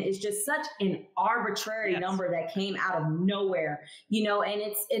opinion, is just such an arbitrary number that came out of nowhere. And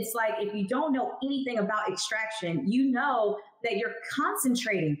it's like if you don't know anything about extraction, that you're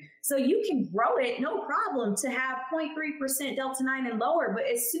concentrating. So you can grow it, no problem, to have 0.3% Delta 9 and lower. But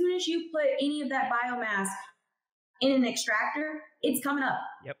as soon as you put any of that biomass in an extractor, it's coming up.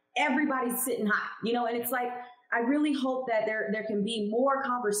 Yep. Everybody's sitting high, and it's like, I really hope that there can be more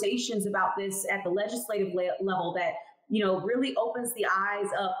conversations about this at the legislative level that, really opens the eyes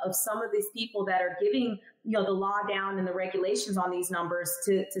of some of these people that are giving, the law down and the regulations on these numbers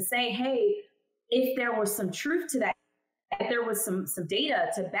to say, hey, if there was some truth to that, if there was some data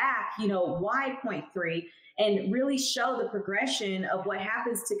to back, why 0.3 and really show the progression of what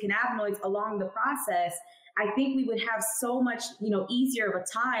happens to cannabinoids along the process, I think we would have so much, easier of a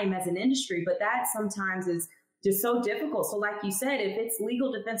time as an industry, but that sometimes is just so difficult. So like you said, if it's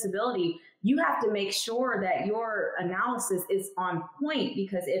legal defensibility, you have to make sure that your analysis is on point,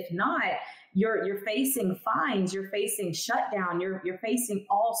 because if not, you're facing fines, you're facing shutdown, you're facing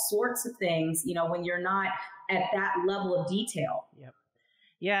all sorts of things, when you're not at that level of detail. Yep.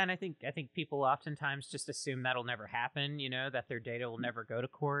 Yeah, and I think people oftentimes just assume that'll never happen, that their data will never go to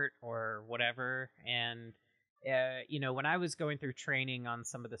court or whatever. And when I was going through training on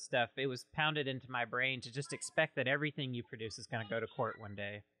some of the stuff, it was pounded into my brain to just expect that everything you produce is going to go to court one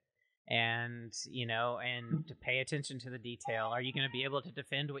day. And, and to pay attention to the detail. Are you going to be able to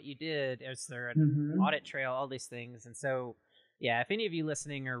defend what you did? Is there an audit trail? All these things. And so, yeah, if any of you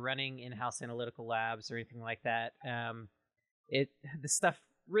listening are running in-house analytical labs or anything like that, the stuff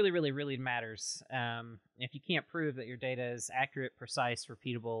really, really, really matters. If you can't prove that your data is accurate, precise,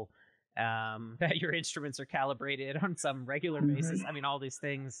 repeatable, that your instruments are calibrated on some regular basis, I mean, all these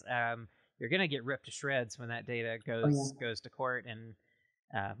things, you're going to get ripped to shreds when that data goes to court. And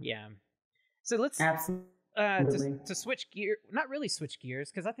so let's to switch gear, not really switch gears,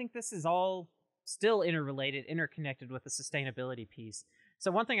 because I think this is all still interconnected with the sustainability piece.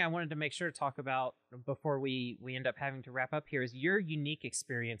 So one thing I wanted to make sure to talk about before we end up having to wrap up here is your unique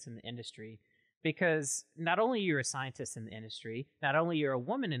experience in the industry, because not only you're a scientist in the industry, not only you're a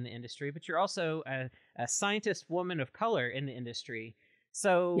woman in the industry, but you're also a scientist woman of color in the industry.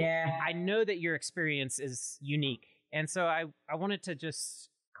 So Yeah. I know that your experience is unique. And so I wanted to just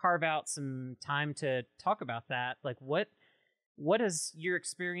carve out some time to talk about that. Like what has your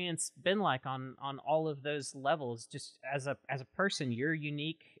experience been like on all of those levels? Just as a person, your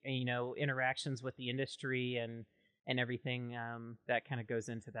unique, interactions with the industry and everything that kind of goes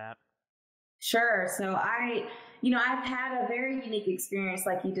into that. Sure. So I've had a very unique experience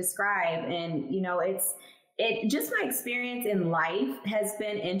like you described, and, just my experience in life has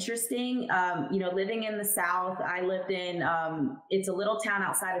been interesting. Living in the South, I lived in, it's a little town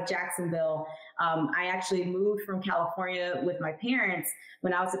outside of Jacksonville. I actually moved from California with my parents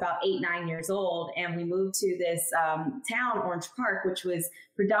when I was about 8, 9 years old. And we moved to this town, Orange Park, which was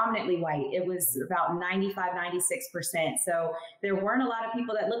predominantly white. It was about 95, 96%. So there weren't a lot of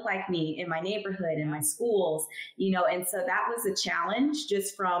people that looked like me in my neighborhood, in my schools, and so that was a challenge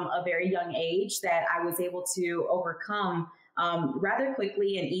just from a very young age that I was able to overcome rather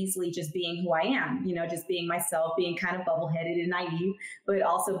quickly and easily, just being who I am, just being myself, being kind of bubble-headed and naive, but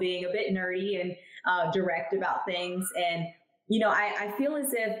also being a bit nerdy and direct about things. And, I feel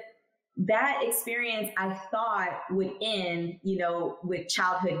as if that experience I thought would end, with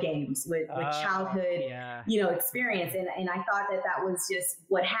childhood games, with childhood, experience. And I thought that was just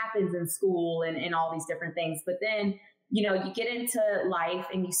what happens in school and all these different things. But then, you get into life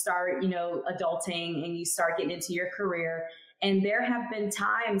and you start, adulting, and you start getting into your career. And there have been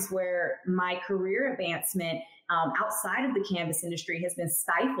times where my career advancement outside of the cannabis industry has been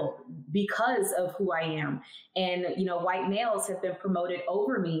stifled because of who I am. And, white males have been promoted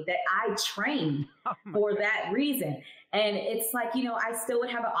over me that I trained for that reason. And it's like, I still would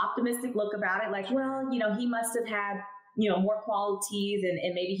have an optimistic look about it. Like, well, he must have had, more qualities,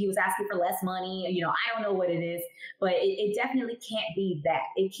 and maybe he was asking for less money. I don't know what it is, but it definitely can't be that.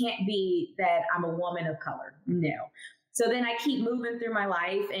 It can't be that I'm a woman of color. No. So then I keep moving through my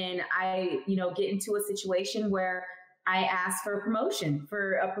life, and I, get into a situation where I ask for a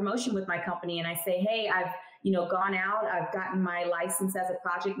promotion with my company. And I say, hey, I've, gone out, I've gotten my license as a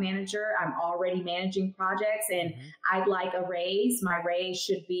project manager. I'm already managing projects, and I'd like a raise. My raise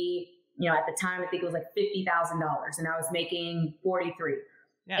should be, at the time, I think it was like $50,000, and I was making 43.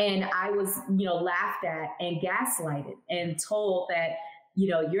 Yeah. And I was, laughed at and gaslighted and told that,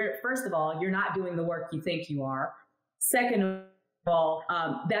 first of all, you're not doing the work you think you are. Second of all,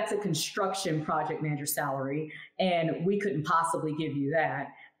 that's a construction project manager salary, and we couldn't possibly give you that.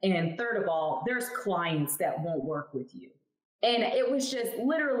 And third of all, there's clients that won't work with you. And it was just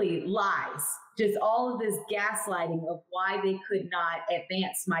literally lies, just all of this gaslighting of why they could not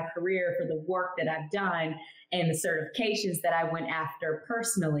advance my career for the work that I've done and the certifications that I went after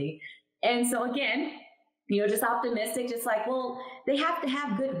personally. And so again, just optimistic, just like, well, they have to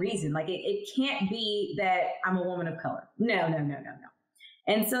have good reason. Like it can't be that I'm a woman of color. No.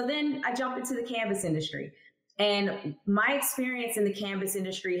 And so then I jump into the cannabis industry, and my experience in the cannabis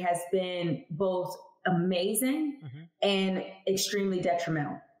industry has been both amazing and extremely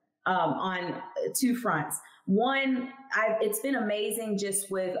detrimental on two fronts. One, it's been amazing just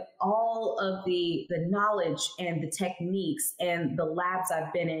with all of the knowledge and the techniques and the labs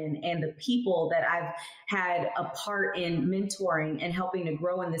I've been in and the people that I've had a part in mentoring and helping to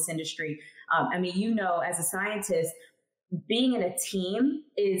grow in this industry. As a scientist, being in a team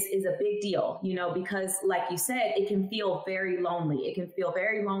is a big deal, because like you said, it can feel very lonely. It can feel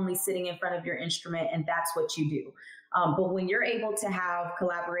very lonely sitting in front of your instrument, and that's what you do. But when you're able to have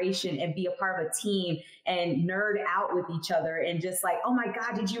collaboration and be a part of a team and nerd out with each other and just like, oh my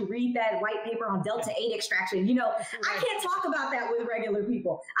God, did you read that white paper on Delta 8 extraction? I can't talk about that with regular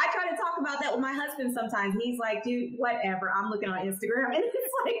people. I try to talk about that with my husband sometimes. He's like, dude, whatever. I'm looking on Instagram, and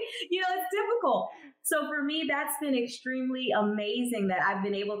it's like, it's difficult. So for me, that's been extremely amazing that I've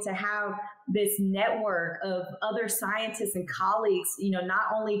been able to have this network of other scientists and colleagues, not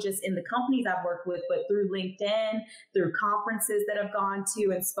only just in the companies I've worked with, but through LinkedIn, through conferences that I've gone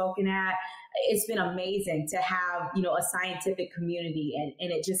to and spoken at. It's been amazing to have, a scientific community,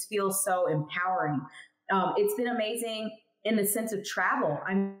 and it just feels so empowering. It's been amazing in the sense of travel.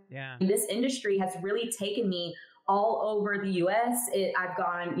 This industry has really taken me all over the US. I've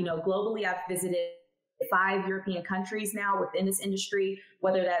gone, globally. I've visited 5 European countries now within this industry,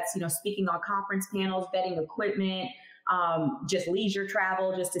 whether that's, speaking on conference panels, vetting equipment, just leisure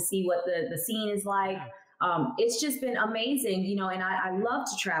travel, just to see what the scene is like. It's just been amazing, and I love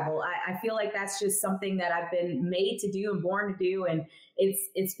to travel. I feel like that's just something that I've been made to do and born to do. And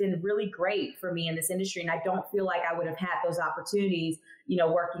it's been really great for me in this industry. And I don't feel like I would have had those opportunities,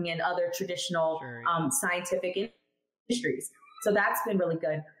 working in other traditional scientific industries. So that's been really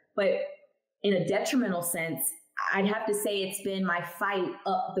good. But in a detrimental sense, I'd have to say it's been my fight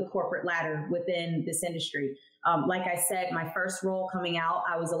up the corporate ladder within this industry. Like I said, my first role coming out,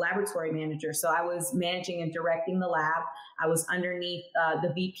 I was a laboratory manager. So I was managing and directing the lab. I was underneath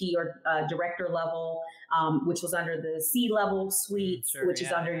the VP or director level, which was under the C-level suite, which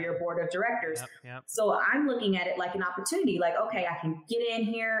is under your board of directors. Yep. So I'm looking at it like an opportunity, like, okay, I can get in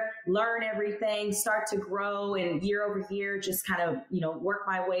here, learn everything, start to grow, and year over year, just kind of, work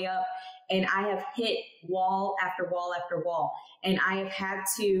my way up. And I have hit wall after wall after wall. And I have had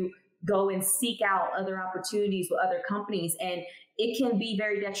to go and seek out other opportunities with other companies. And it can be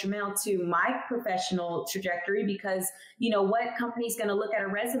very detrimental to my professional trajectory because, what company's going to look at a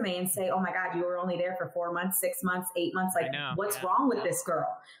resume and say, oh my God, you were only there for 4 months, 6 months, 8 months. Like, what's wrong with this girl?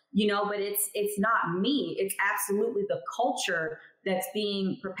 But it's not me. It's absolutely the culture that's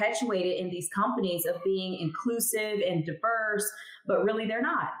being perpetuated in these companies of being inclusive and diverse, but really they're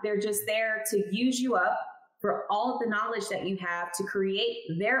not. They're just there to use you up for all of the knowledge that you have to create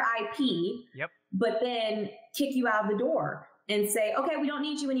their IP, but then kick you out of the door and say, okay, we don't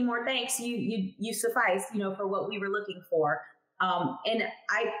need you anymore. Thanks. You suffice, for what we were looking for. And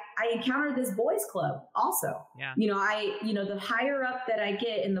I encountered this boys club also. The higher up that I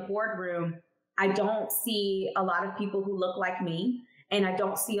get in the boardroom, I don't see a lot of people who look like me. And I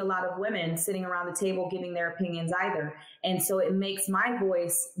don't see a lot of women sitting around the table giving their opinions either. And so it makes my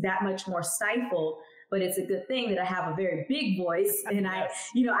voice that much more stifled. But it's a good thing that I have a very big voice and I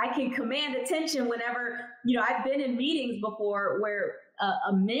can command attention whenever, I've been in meetings before where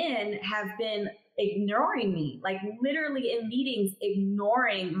men have been ignoring me, like literally in meetings,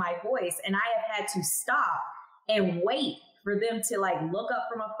 ignoring my voice. And I have had to stop and wait for them to like look up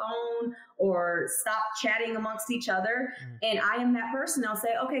from a phone or stop chatting amongst each other. And I am that person. I'll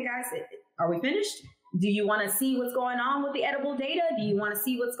say, okay, guys, are we finished? Do you want to see what's going on with the edible data? Do you want to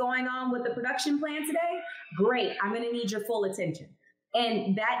see what's going on with the production plan today? Great. I'm going to need your full attention.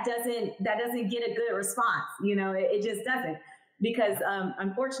 And that doesn't get a good response. It just doesn't, because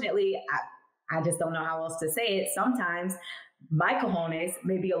unfortunately, I just don't know how else to say it. Sometimes my cojones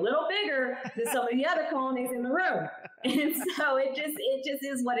may be a little bigger than some of the other cojones in the room. And so it just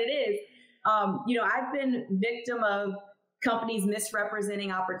is what it is. I've been victim of companies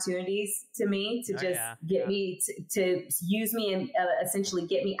misrepresenting opportunities to me to get me to use me and essentially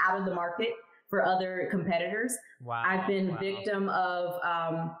get me out of the market for other competitors. I've been victim of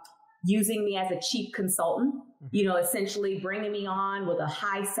using me as a cheap consultant, essentially bringing me on with a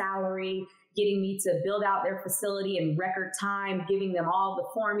high salary, getting me to build out their facility in record time, giving them all the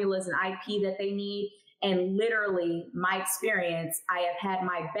formulas and IP that they need. And literally, my experience, I have had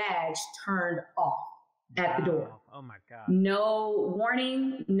my badge turned off at the door. Oh my God. No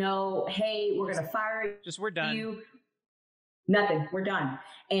warning. No, hey, we're going to fire we're done. you. Nothing. We're done.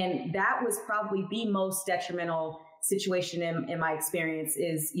 And that was probably the most detrimental situation in my experience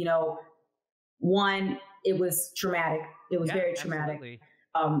is, one, it was traumatic. It was very traumatic.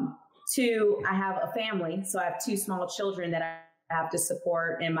 Absolutely. Two, I have a family. So I have 2 small children that I have to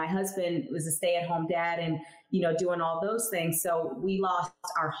support. And my husband was a stay-at-home dad and, doing all those things. So we lost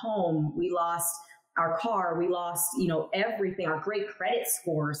our home. We lost our car, we lost, everything, our great credit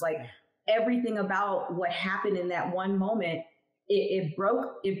scores, like everything about what happened in that one moment, it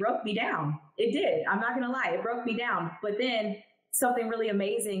broke me down. It did. I'm not going to lie. It broke me down. But then something really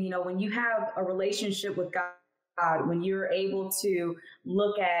amazing, when you have a relationship with God, when you're able to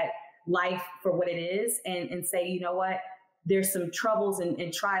look at life for what it is and say, you know what, there's some troubles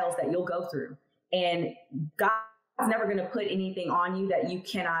and trials that you'll go through. And God's never going to put anything on you that you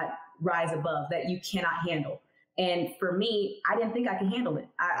cannot rise above, that you cannot handle. And for me, I didn't think I could handle it.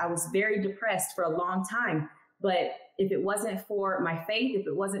 I was very depressed for a long time. But if it wasn't for my faith, if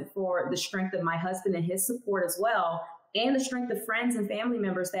it wasn't for the strength of my husband and his support as well, and the strength of friends and family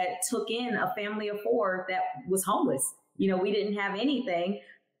members that took in a family of 4 that was homeless, we didn't have anything.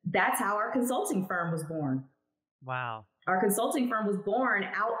 That's how our consulting firm was born. Wow. Our consulting firm was born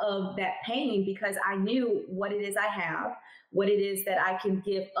out of that pain because I knew what it is I have, what it is that I can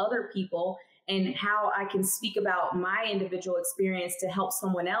give other people, and how I can speak about my individual experience to help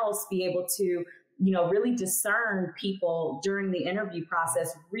someone else be able to, really discern people during the interview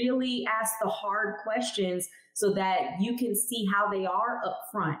process, really ask the hard questions so that you can see how they are up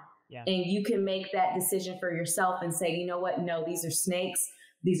front. Yeah. And you can make that decision for yourself and say, you know what? No, these are snakes.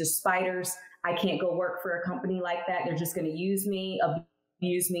 These are spiders. I can't go work for a company like that. They're just going to use me,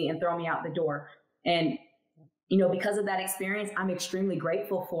 abuse me, and throw me out the door. And because of that experience, I'm extremely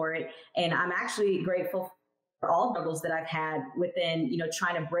grateful for it. And I'm actually grateful for all struggles that I've had within,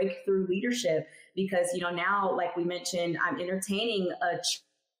 trying to break through leadership because, now, like we mentioned, I'm entertaining a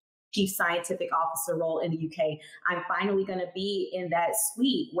chief scientific officer role in the UK. I'm finally going to be in that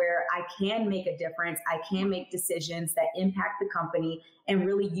suite where I can make a difference. I can make decisions that impact the company and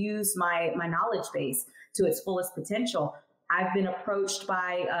really use my knowledge base to its fullest potential. I've been approached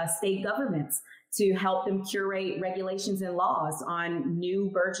by state governments to help them curate regulations and laws on new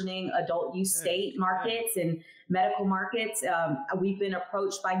burgeoning adult use state markets and medical markets. We've been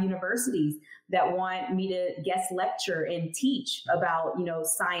approached by universities that want me to guest lecture and teach about,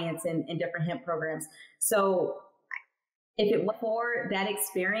 science and different hemp programs. So if it were for that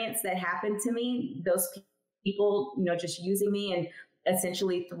experience that happened to me, those people, just using me and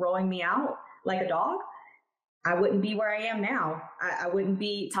essentially throwing me out like a dog, I wouldn't be where I am now. I wouldn't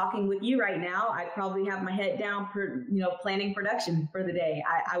be talking with you right now. I'd probably have my head down, planning production for the day.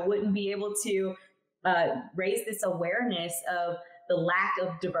 I wouldn't be able to raise this awareness of the lack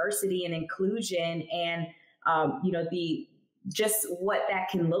of diversity and inclusion and, just what that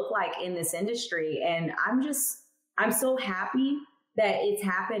can look like in this industry. And I'm so happy that it's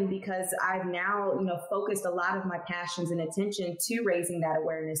happened because I've now, focused a lot of my passions and attention to raising that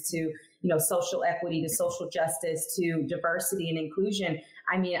awareness to, social equity, to social justice, to diversity and inclusion.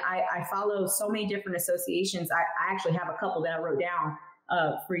 I mean, I follow so many different associations. I actually have a couple that I wrote down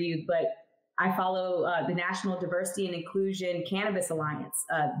for you, but I follow the National Diversity and Inclusion Cannabis Alliance.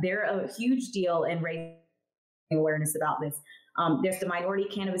 They're a huge deal in raising awareness about this. There's the Minority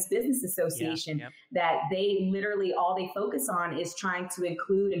Cannabis Business Association that they literally all they focus on is trying to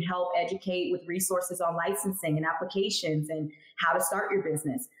include and help educate with resources on licensing and applications and how to start your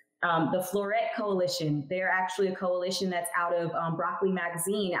business. The Floret Coalition, they're actually a coalition that's out of Broccoli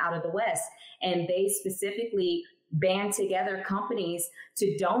Magazine out of the West, and they specifically band together companies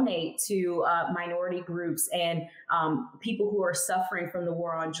to donate to minority groups and people who are suffering from the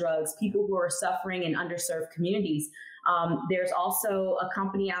war on drugs, people who are suffering in underserved communities. There's also a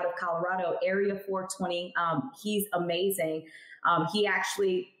company out of Colorado, Area 420. He's amazing. He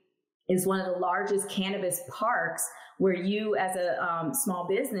actually is one of the largest cannabis parks where you as a small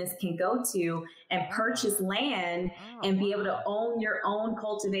business can go to and purchase land and be able to own your own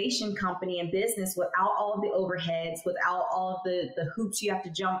cultivation company and business without all of the overheads, without all of the hoops you have to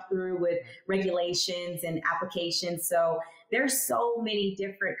jump through with regulations and applications. So there's so many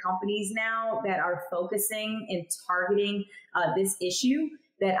different companies now that are focusing and targeting this issue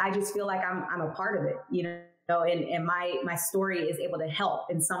that I just feel like I'm a part of it, and my story is able to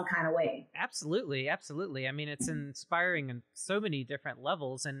help in some kind of way. Absolutely. I mean, it's inspiring on so many different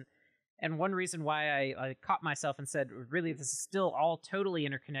levels. And one reason why I caught myself and said, really, this is still all totally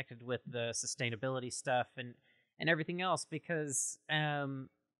interconnected with the sustainability stuff and everything else, because,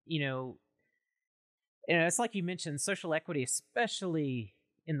 it's like you mentioned, social equity, especially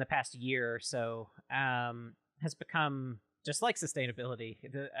in the past year or so, has become just like sustainability,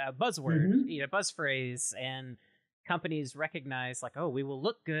 the buzzword, buzz phrase, and companies recognize like, oh, we will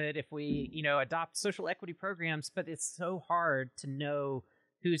look good if we, adopt social equity programs, but it's so hard to know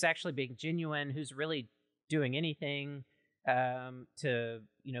who's actually being genuine, who's really doing anything to,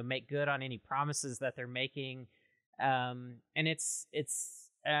 make good on any promises that they're making. And it's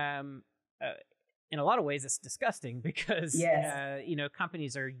in a lot of ways, it's disgusting because,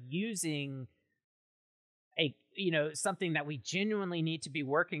 companies are using something that we genuinely need to be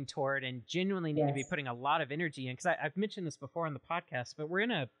working toward and genuinely need to be putting a lot of energy in. Because I've mentioned this before on the podcast, but we're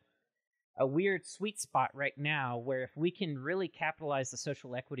in a weird sweet spot right now where if we can really capitalize the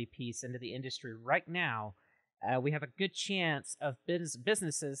social equity piece into the industry right now, we have a good chance of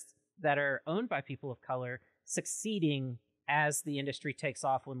businesses that are owned by people of color succeeding as the industry takes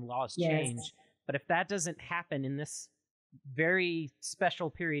off when laws change. But if that doesn't happen in this very special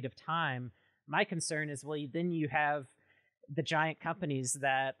period of time, my concern is, well, then you have the giant companies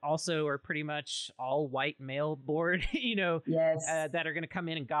that also are pretty much all white male board, that are going to come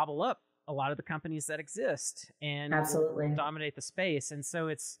in and gobble up a lot of the companies that exist and dominate the space. And so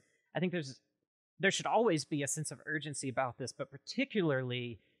I think there should always be a sense of urgency about this, but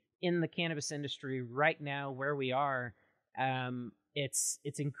particularly in the cannabis industry right now where we are, it's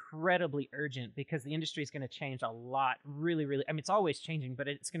incredibly urgent because the industry is going to change a lot really, really. I mean, it's always changing, but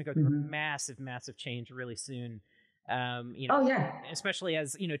it's going to go through a massive, massive change really soon. Especially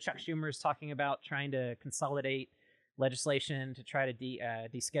as, Chuck Schumer is talking about trying to consolidate legislation to try to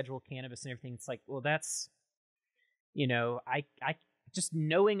deschedule cannabis and everything. It's like, well, that's, I just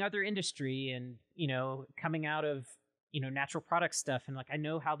knowing other industry and, coming out of, natural product stuff. And like, I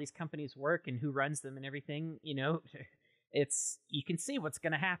know how these companies work and who runs them and everything, you can see what's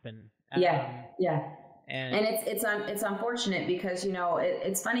going to happen. And it's unfortunate because,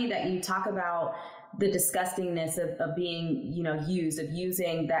 it's funny that you talk about the disgustingness of being, used, of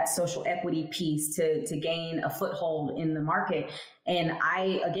using that social equity piece to gain a foothold in the market. And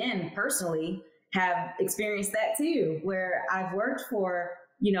I, again, personally have experienced that too, where I've worked for,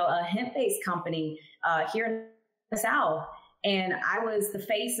 a hemp-based company here in the South, and I was the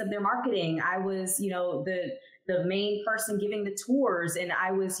face of their marketing. I was, the main person giving the tours, and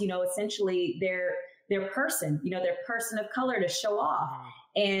I was, essentially their person, their person of color to show off.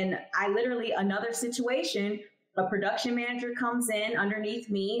 And I literally, another situation, a production manager comes in underneath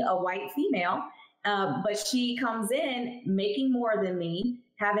me, a white female, but she comes in making more than me,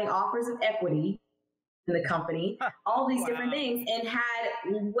 having offers of equity in the company, all these different things, and had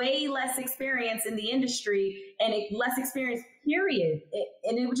way less experience in the industry and less experience, period.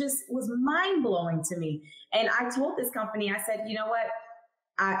 And it just was mind blowing to me. And I told this company, I said, you know what?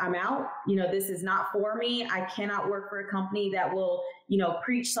 I'm out. This is not for me. I cannot work for a company that will,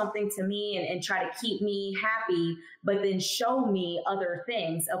 preach something to me and try to keep me happy, but then show me other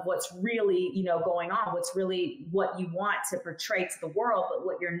things of what's really, going on, what's really what you want to portray to the world, but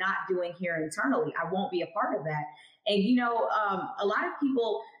what you're not doing here internally. I won't be a part of that. And, a lot of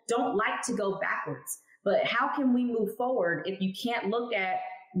people don't like to go backwards, but how can we move forward if you can't look at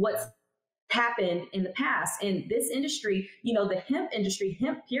what's happened in the past? In this industry, the hemp industry,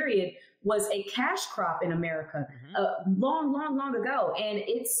 hemp period, was a cash crop in America long ago. And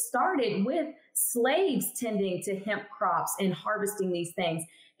it started with slaves tending to hemp crops and harvesting these things.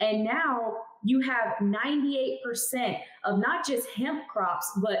 And now you have 98% of not just hemp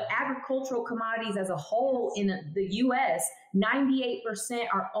crops, but agricultural commodities as a whole in the US, 98%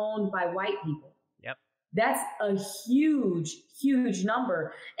 are owned by white people. Yep. That's a huge, huge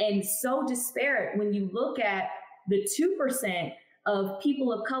number, and so disparate when you look at the 2% of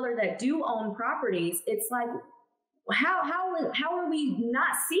people of color that do own properties. It's like, how are we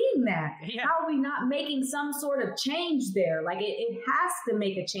not seeing that? Yeah. How are we not making some sort of change there? Like it has to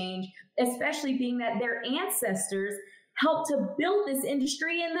make a change, especially being that their ancestors helped to build this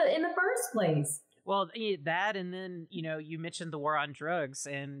industry in the first place. Well, that, and then, you mentioned the war on drugs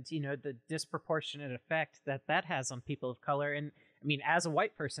and, the disproportionate effect that has on people of color. And I mean, as a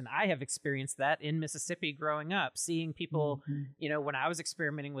white person, I have experienced that in Mississippi growing up, seeing people, when I was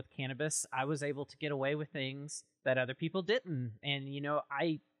experimenting with cannabis, I was able to get away with things that other people didn't. And,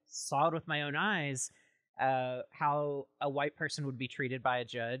 I saw it with my own eyes, how a white person would be treated by a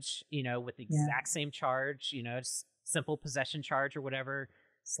judge, with the exact same charge, simple possession charge or whatever,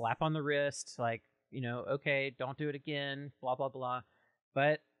 slap on the wrist, like, okay, don't do it again, blah, blah, blah.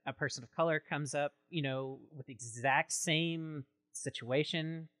 But a person of color comes up, with the exact same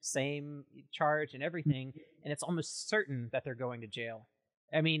situation, same charge and everything, and it's almost certain that they're going to jail.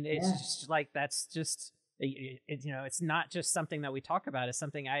 I mean, it's just like, that's just, it's not just something that we talk about. It's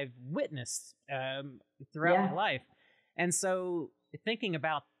something I've witnessed throughout my life. And so thinking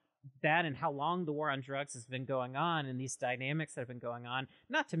about that and how long the war on drugs has been going on and these dynamics that have been going on,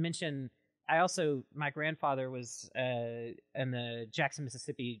 not to mention, my grandfather was in the Jackson,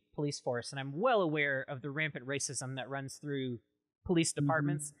 Mississippi police force, and I'm well aware of the rampant racism that runs through police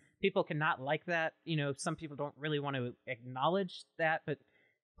departments. People cannot like that. Some people don't really want to acknowledge that, but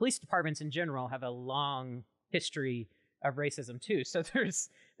police departments in general have a long history of racism too. So there's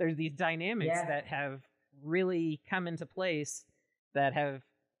these dynamics that have really come into place that have,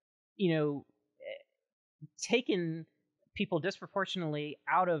 taken people disproportionately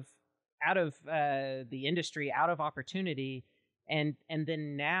out of the industry, out of opportunity. And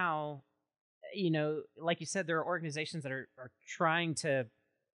then now, like you said, there are organizations that are trying to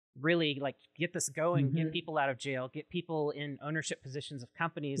really like get this going, get people out of jail, get people in ownership positions of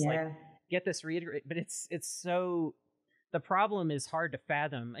companies, like get this reiterate. But it's so, the problem is hard to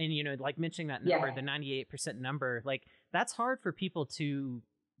fathom. And, like mentioning that number, the 98% number, like that's hard for people to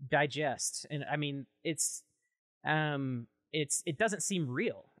digest. And I mean, it doesn't seem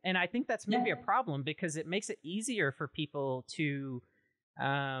real. And I think that's maybe a problem because it makes it easier for people to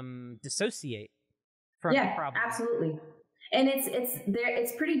dissociate from the problem. Absolutely. And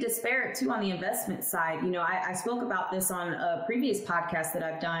it's pretty disparate too on the investment side. I spoke about this on a previous podcast that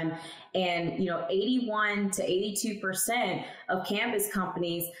I've done, and 81 to 82% of cannabis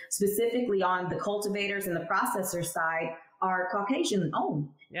companies, specifically on the cultivators and the processor side, are Caucasian owned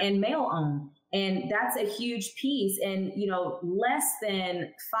and male owned. And that's a huge piece. And, less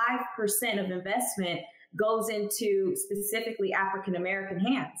than 5% of investment goes into specifically African-American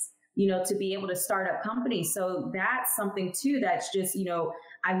hands. to be able to start up companies. So that's something too, that's just,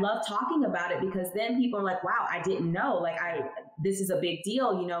 I love talking about it, because then people are like, wow, I didn't know, like this is a big deal,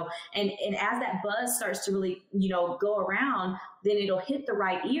 and as that buzz starts to really, go around, then it'll hit the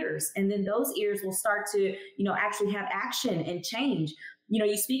right ears. And then those ears will start to, actually have action and change.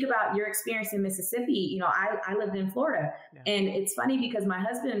 You speak about your experience in Mississippi. I lived in Florida. Yeah. And it's funny because my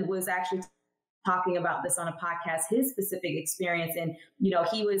husband was actually talking about this on a podcast, his specific experience. And,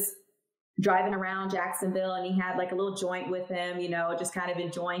 he was driving around Jacksonville, and he had like a little joint with him, just kind of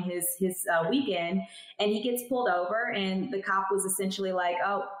enjoying his weekend. And he gets pulled over, and the cop was essentially like,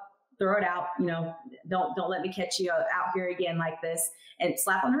 oh, throw it out, don't let me catch you out here again like this, and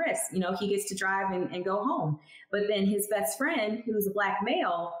slap on the wrist. He gets to drive and go home. But then his best friend, who's a Black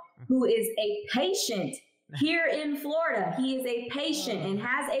male, who is a patient here in Florida, he is a patient and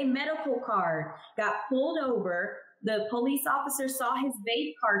has a medical card, got pulled over. The police officer saw his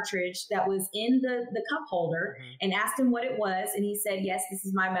vape cartridge that was in the cup holder and asked him what it was. And he said, yes, this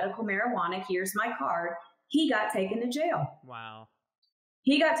is my medical marijuana. Here's my card. He got taken to jail. Wow.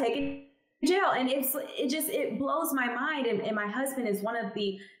 He got taken to jail. And it blows my mind. And my husband is one of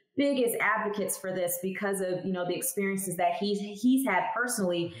the biggest advocates for this because of, the experiences that he's had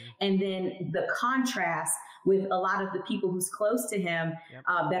personally. And then the contrast with a lot of the people who's close to him,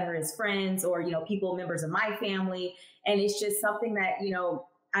 that are his friends or, people, members of my family. And it's just something that,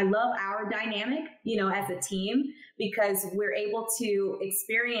 I love our dynamic, as a team, because we're able to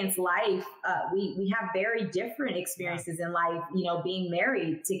experience life. We have very different experiences in life, being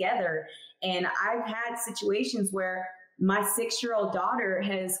married together. And I've had situations where my 6-year-old daughter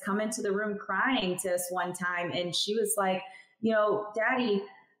has come into the room crying to us one time. And she was like, Daddy,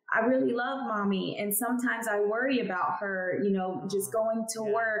 I really love mommy. And sometimes I worry about her, just going to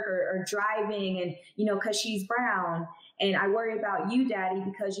work or driving and, cause she's brown. And I worry about you, Daddy,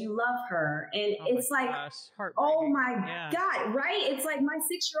 because you love her. And it's like, oh my God, right? It's like my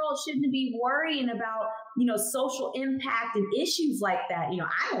 6-year-old shouldn't be worrying about, social impact and issues like that.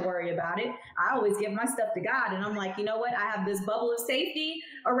 I don't worry about it. I always give my stuff to God. And I'm like, you know what? I have this bubble of safety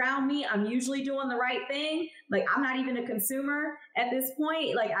around me. I'm usually doing the right thing. Like, I'm not even a consumer at this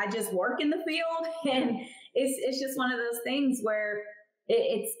point. Like, I just work in the field. And it's just one of those things where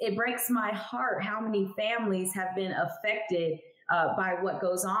it breaks my heart how many families have been affected by what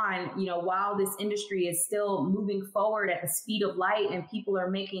goes on, while this industry is still moving forward at the speed of light and people are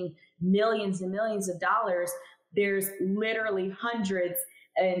making millions and millions of dollars. There's literally hundreds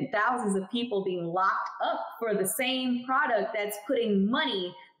and thousands of people being locked up for the same product that's putting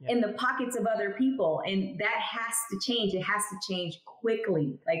money in the pockets of other people. And that has to change. It has to change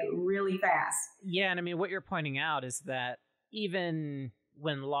quickly, like really fast. Yeah. And I mean, what you're pointing out is that even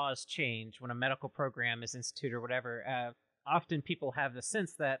when laws change, when a medical program is instituted or whatever, often people have the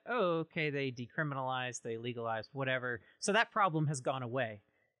sense that, oh, okay, they decriminalized, they legalized, whatever. So that problem has gone away,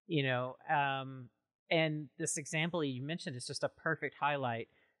 and this example you mentioned is just a perfect highlight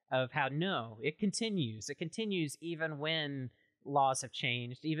of how, no, it continues. It continues even when laws have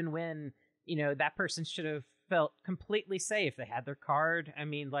changed, even when, that person should have felt completely safe. They had their card. I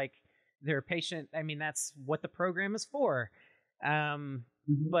mean, like, they're a patient. I mean, that's what the program is for.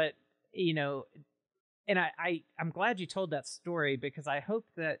 But, and I'm glad you told that story, because I hope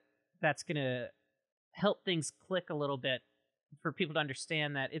that that's going to help things click a little bit for people to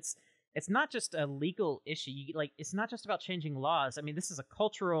understand that it's not just a legal issue. Like, it's not just about changing laws. I mean, this is a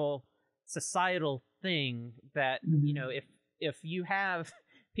cultural, societal thing that, if you have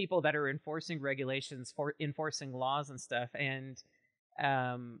people that are enforcing regulations, for enforcing laws and stuff, and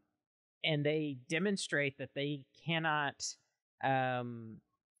they demonstrate that they cannot,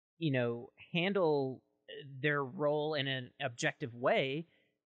 handle their role in an objective way,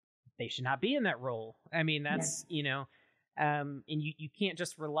 they should not be in that role. I mean, that's, and you can't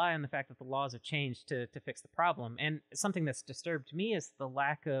just rely on the fact that the laws have changed to fix the problem. And something that's disturbed me is the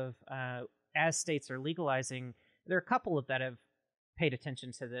lack of, as states are legalizing, there are a couple of that have paid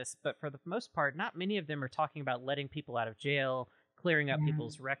attention to this, but for the most part, not many of them are talking about letting people out of jail, clearing up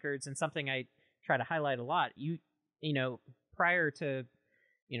people's records. And something I try to highlight a lot, prior to,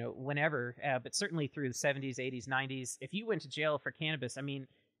 whenever, but certainly through the 70s, 80s, 90s, if you went to jail for cannabis, I mean,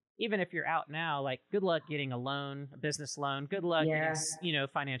 even if you're out now, like, good luck getting a loan, a business loan, good luck getting,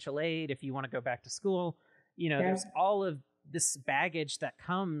 financial aid if you want to go back to school. There's all of this baggage that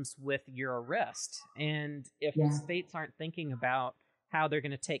comes with your arrest. And if the states aren't thinking about how they're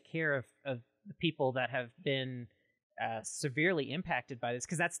going to take care of the people that have been severely impacted by this,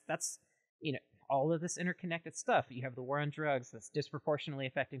 because that's all of this interconnected stuff. You have the war on drugs that's disproportionately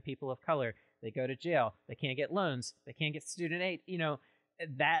affecting people of color. They go to jail. They can't get loans. They can't get student aid.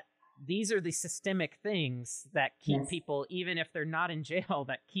 That these are the systemic things that keep people, even if they're not in jail,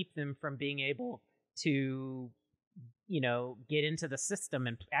 that keep them from being able to, get into the system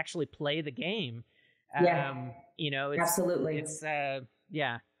and actually play the game. Absolutely. It's, and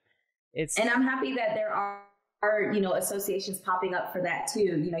I'm happy that there are, associations popping up for that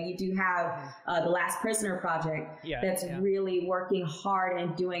too. You do have the Last Prisoner Project that's really working hard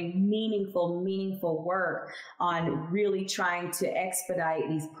and doing meaningful work on really trying to expedite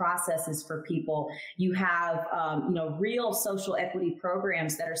these processes for people. You have, real social equity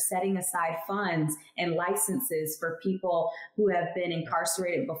programs that are setting aside funds and licenses for people who have been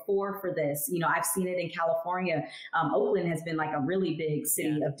incarcerated before for this. I've seen it in California. Oakland has been like a really big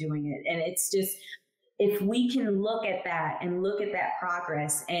city of doing it. And it's just, if we can look at that and look at that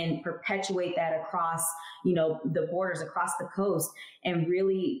progress and perpetuate that across, the borders, across the coast, and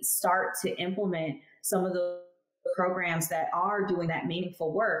really start to implement some of the programs that are doing that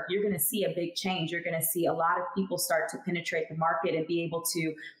meaningful work, you're going to see a big change. You're going to see a lot of people start to penetrate the market and be able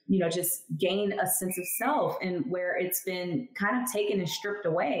to, just gain a sense of self, and where it's been kind of taken and stripped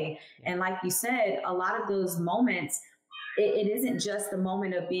away. And like you said, a lot of those moments, it isn't just the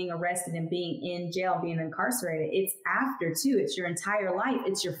moment of being arrested and being in jail, being incarcerated. It's after too. It's your entire life.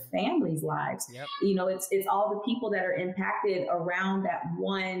 It's your family's lives. Yep. It's all the people that are impacted around that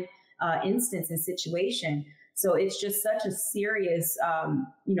one instance and situation. So it's just such a serious,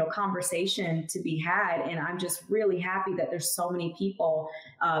 conversation to be had. And I'm just really happy that there's so many people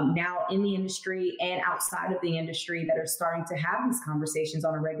now in the industry and outside of the industry that are starting to have these conversations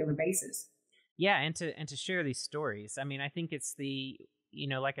on a regular basis. Yeah, and to share these stories. I mean, I think it's the,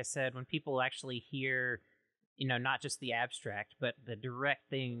 like I said, when people actually hear, not just the abstract, but the direct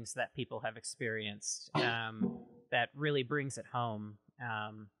things that people have experienced, that really brings it home.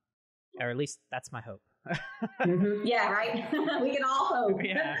 Or at least that's my hope. Yeah, right. We can all hope.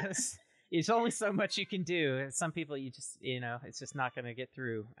 Yeah, it's only so much you can do. Some people, you just, it's just not going to get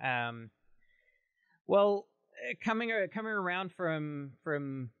through. Well, coming around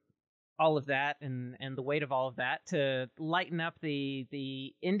from all of that and the weight of all of that to lighten up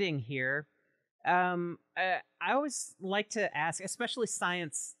the ending here. I always like to ask, especially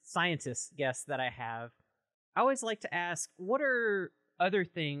scientist guests that I have, I always like to ask, what are other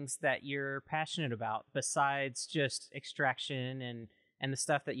things that you're passionate about besides just extraction and the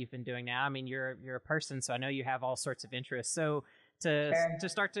stuff that you've been doing now? I mean, you're a person, so I know you have all sorts of interests. So to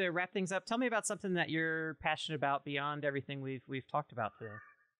start to wrap things up, tell me about something that you're passionate about beyond everything we've talked about today.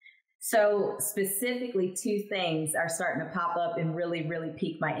 So specifically, two things are starting to pop up and really, really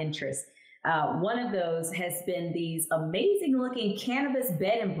pique my interest. One of those has been these amazing looking cannabis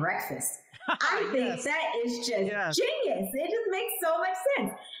bed and breakfast. I think that is just genius. It just makes so much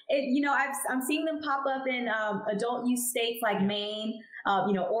sense. I'm seeing them pop up in adult use states like Maine,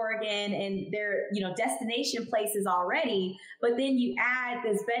 Oregon, and they're, destination places already. But then you add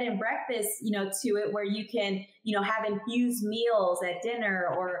this bed and breakfast, to it, where you can, have infused meals at dinner,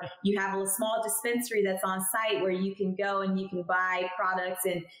 or you have a small dispensary that's on site where you can go and you can buy products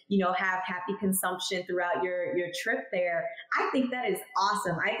and, have happy consumption throughout your trip there. I think that is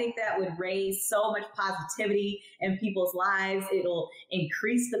awesome. I think that would raise so much positivity in people's lives. It'll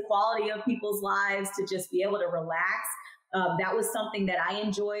increase the quality of people's lives to just be able to relax. That was something that I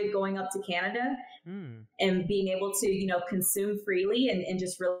enjoyed going up to Canada and being able to, consume freely and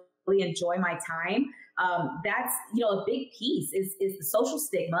just really enjoy my time. That's, a big piece is the social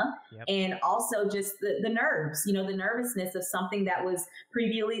stigma and also just the nerves, the nervousness of something that was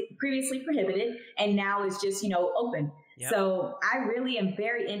previously prohibited and now is just, open. Yep. So I really am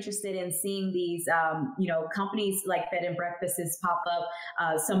very interested in seeing these, companies like bed and breakfasts pop up,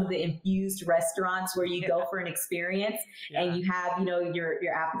 some of the infused restaurants where you go for an experience and you have,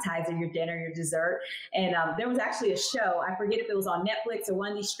 your appetizer, your dinner, your dessert. And there was actually a show, I forget if it was on Netflix or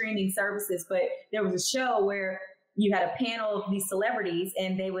one of these streaming services, but there was a show where you had a panel of these celebrities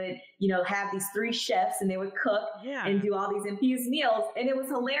and they would, have these 3 chefs and they would cook and do all these infused meals. And it was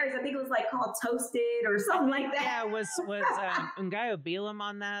hilarious. I think it was like called Toasted or something like that. Yeah, was Ngaio Bilam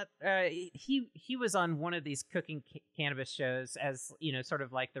on that? He was on one of these cooking cannabis shows as, sort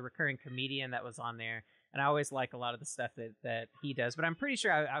of like the recurring comedian that was on there. And I always like a lot of the stuff that he does. But I'm pretty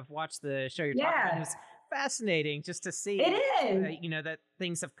sure I've watched the show you're talking about. It was fascinating just to see, that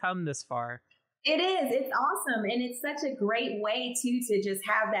things have come this far. It is. It's awesome. And it's such a great way to just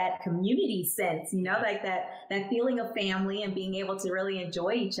have that community sense, like that feeling of family and being able to really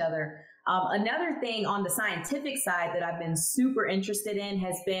enjoy each other. Another thing on the scientific side that I've been super interested in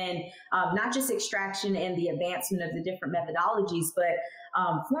has been not just extraction and the advancement of the different methodologies, but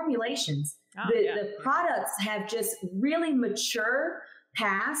formulations. The products have just really matured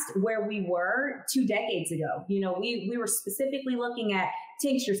past where we were 2 decades ago. We were specifically looking at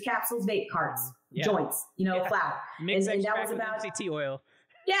tinctures, capsules, vape carts, joints, flour. And that was about MCT oil.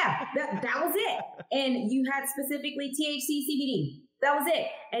 Yeah, that was it. And you had specifically THC, CBD. That was it.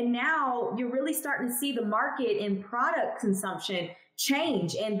 And now you're really starting to see the market in product consumption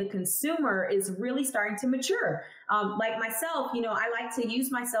change, and the consumer is really starting to mature. Like myself, I like to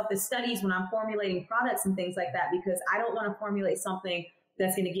use myself as studies when I'm formulating products and things like that, because I don't want to formulate something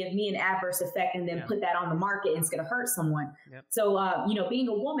that's going to give me an adverse effect and then put that on the market and it's going to hurt someone. Yep. So, being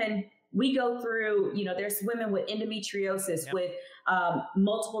a woman, we go through, there's women with endometriosis, with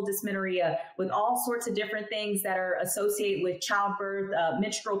multiple dysmenorrhea, with all sorts of different things that are associated with childbirth,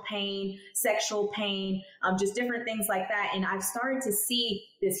 menstrual pain, sexual pain, just different things like that. And I've started to see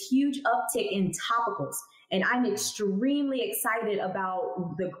this huge uptick in topicals. And I'm extremely excited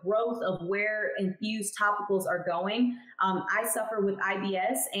about the growth of where infused topicals are going. I suffer with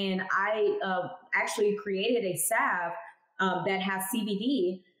IBS, and I actually created a salve that has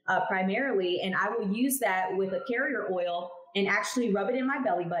CBD primarily, and I will use that with a carrier oil and actually rub it in my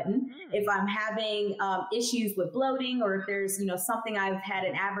belly button. If I'm having issues with bloating, or if there's something I've had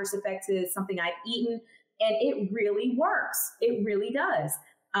an adverse effect to something I've eaten, and it really works. It really does.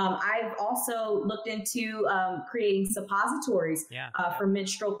 I've also looked into creating suppositories for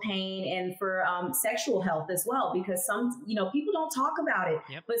menstrual pain and for sexual health as well, because some people don't talk about it,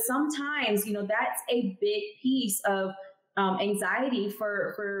 but sometimes that's a big piece of anxiety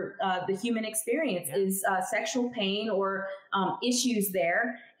for the human experience is sexual pain or issues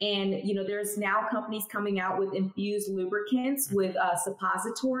there. And, there's now companies coming out with infused lubricants, with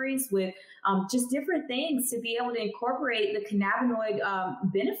suppositories, with just different things to be able to incorporate the cannabinoid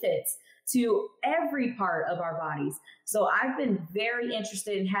benefits to every part of our bodies. So I've been very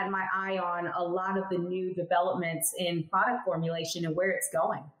interested and had my eye on a lot of the new developments in product formulation and where it's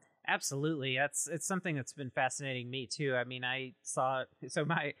going. Absolutely. It's something that's been fascinating me too. I mean, I saw, so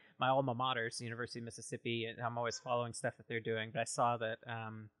my alma mater is the University of Mississippi, and I'm always following stuff that they're doing, but I saw that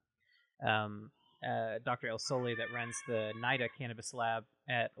Dr. El Soli, that runs the NIDA cannabis lab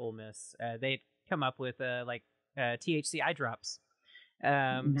at Ole Miss, they'd come up with THC eye drops.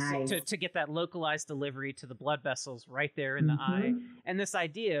 Nice. So to get that localized delivery to the blood vessels right there in the eye. And this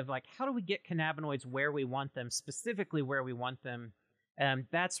idea of like, how do we get cannabinoids where we want them, specifically where we want them?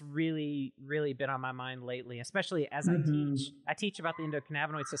 That's really, really been on my mind lately, especially as I teach. I teach about the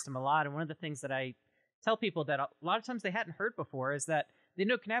endocannabinoid system a lot, and one of the things that I tell people that a lot of times they hadn't heard before is that the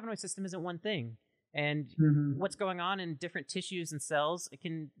endocannabinoid system isn't one thing. And what's going on in different tissues and cells, it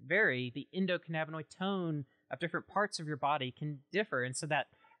can vary. The endocannabinoid tone of different parts of your body can differ. And so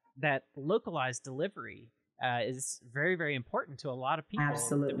that localized delivery is very, very important to a lot of people,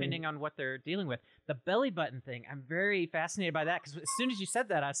 depending on what they're dealing with. The belly button thing, I'm very fascinated by that, because as soon as you said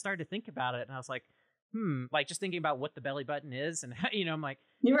that, I started to think about it, and I was like, like just thinking about what the belly button is, and I'm like,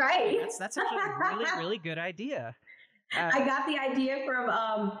 you're right. That's actually a really, really good idea. I got the idea from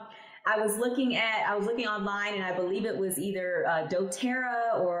I was looking online, and I believe it was either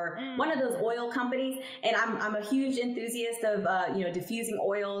doTERRA or one of those oil companies. And I'm a huge enthusiast of diffusing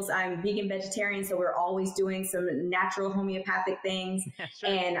oils. I'm vegan vegetarian, so we're always doing some natural homeopathic things. Sure.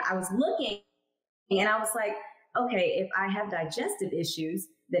 And I was looking, and I was like, okay, if I have digestive issues,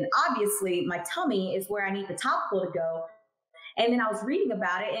 then obviously my tummy is where I need the topical to go. And then I was reading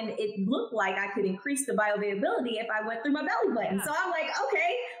about it, and it looked like I could increase the bioavailability if I went through my belly button. Yeah. So I'm like,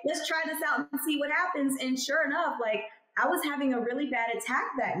 okay, let's try this out and see what happens. And sure enough, like I was having a really bad attack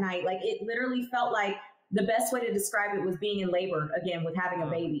that night. Like it literally felt like the best way to describe it was being in labor again with having a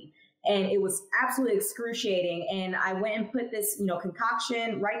baby. And it was absolutely excruciating. And I went and put this,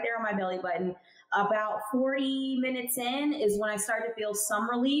 concoction right there on my belly button. About 40 minutes in is when I started to feel some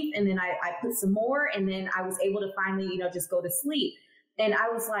relief. And then I put some more, and then I was able to finally, just go to sleep. And I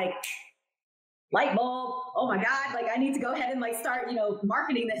was like, light bulb. Oh my God. Like I need to go ahead and start,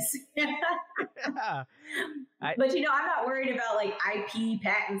 marketing this. But, I'm not worried about like IP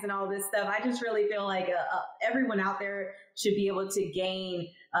patents and all this stuff. I just really feel like everyone out there should be able to gain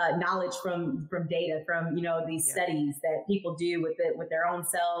knowledge from data, from, these studies that people do with their own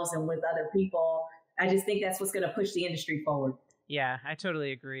selves and with other people. I just think that's what's going to push the industry forward. Yeah, I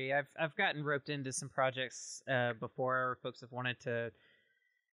totally agree. I've gotten roped into some projects before where folks have wanted to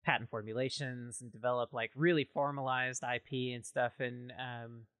patent formulations and develop like really formalized IP and stuff. And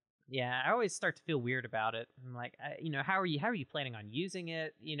I always start to feel weird about it. I'm like, how are you planning on using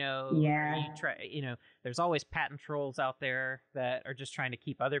it? There's always patent trolls out there that are just trying to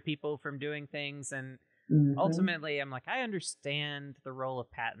keep other people from doing things. And ultimately, I'm like, I understand the role of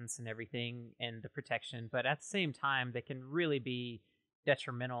patents and everything and the protection, but at the same time, they can really be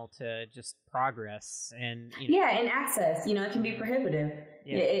detrimental to just progress and and access. It can be prohibitive.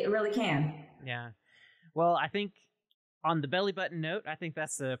 Yeah. It really can. Yeah. Well, I think on the belly button note, I think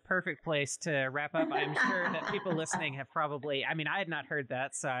that's the perfect place to wrap up. I'm sure that people listening have probably, I had not heard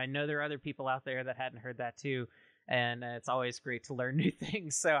that, so I know there are other people out there that hadn't heard that too. And it's always great to learn new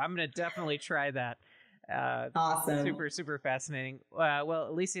things. So I'm going to definitely try that. Awesome. Super, super fascinating.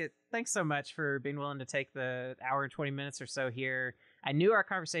 Well, Alisia, thanks so much for being willing to take the hour and 20 minutes or so here. I knew our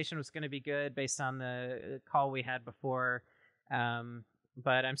conversation was going to be good based on the call we had before.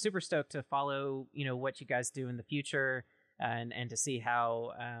 But I'm super stoked to follow, what you guys do in the future and to see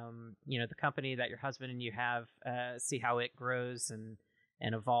how, the company that your husband and you have, see how it grows and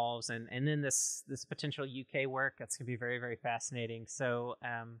evolves. And then this potential UK work, that's going to be very, very fascinating. So,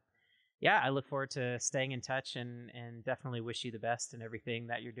 I look forward to staying in touch and definitely wish you the best in everything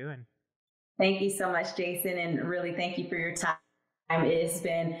that you're doing. Thank you so much, Jason. And really thank you for your time. It's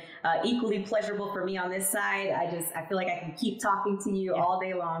been equally pleasurable for me on this side. I feel like I can keep talking to you all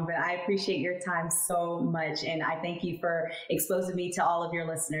day long, but I appreciate your time so much. And I thank you for exposing me to all of your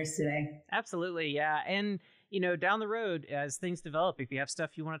listeners today. Absolutely. Yeah. And, down the road, as things develop, if you have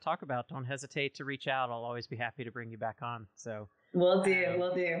stuff you want to talk about, don't hesitate to reach out. I'll always be happy to bring you back on. So Will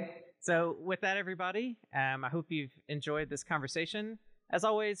do. So with that, everybody, I hope you've enjoyed this conversation. As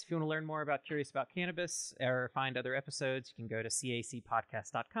always, if you want to learn more about Curious About Cannabis or find other episodes, you can go to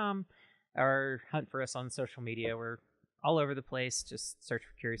cacpodcast.com or hunt for us on social media. We're all over the place. Just search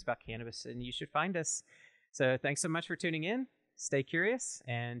for Curious About Cannabis and you should find us. So thanks so much for tuning in. Stay curious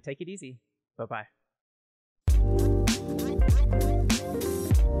and take it easy. Bye-bye.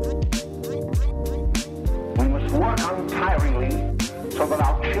 We must work untiringly so that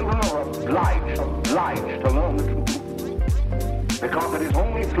our children are obliged to learn the truth. Because it is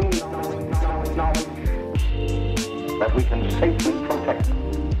only through knowledge that we can safely protect them.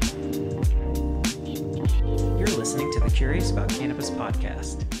 You're listening to the Curious About Cannabis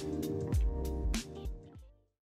podcast.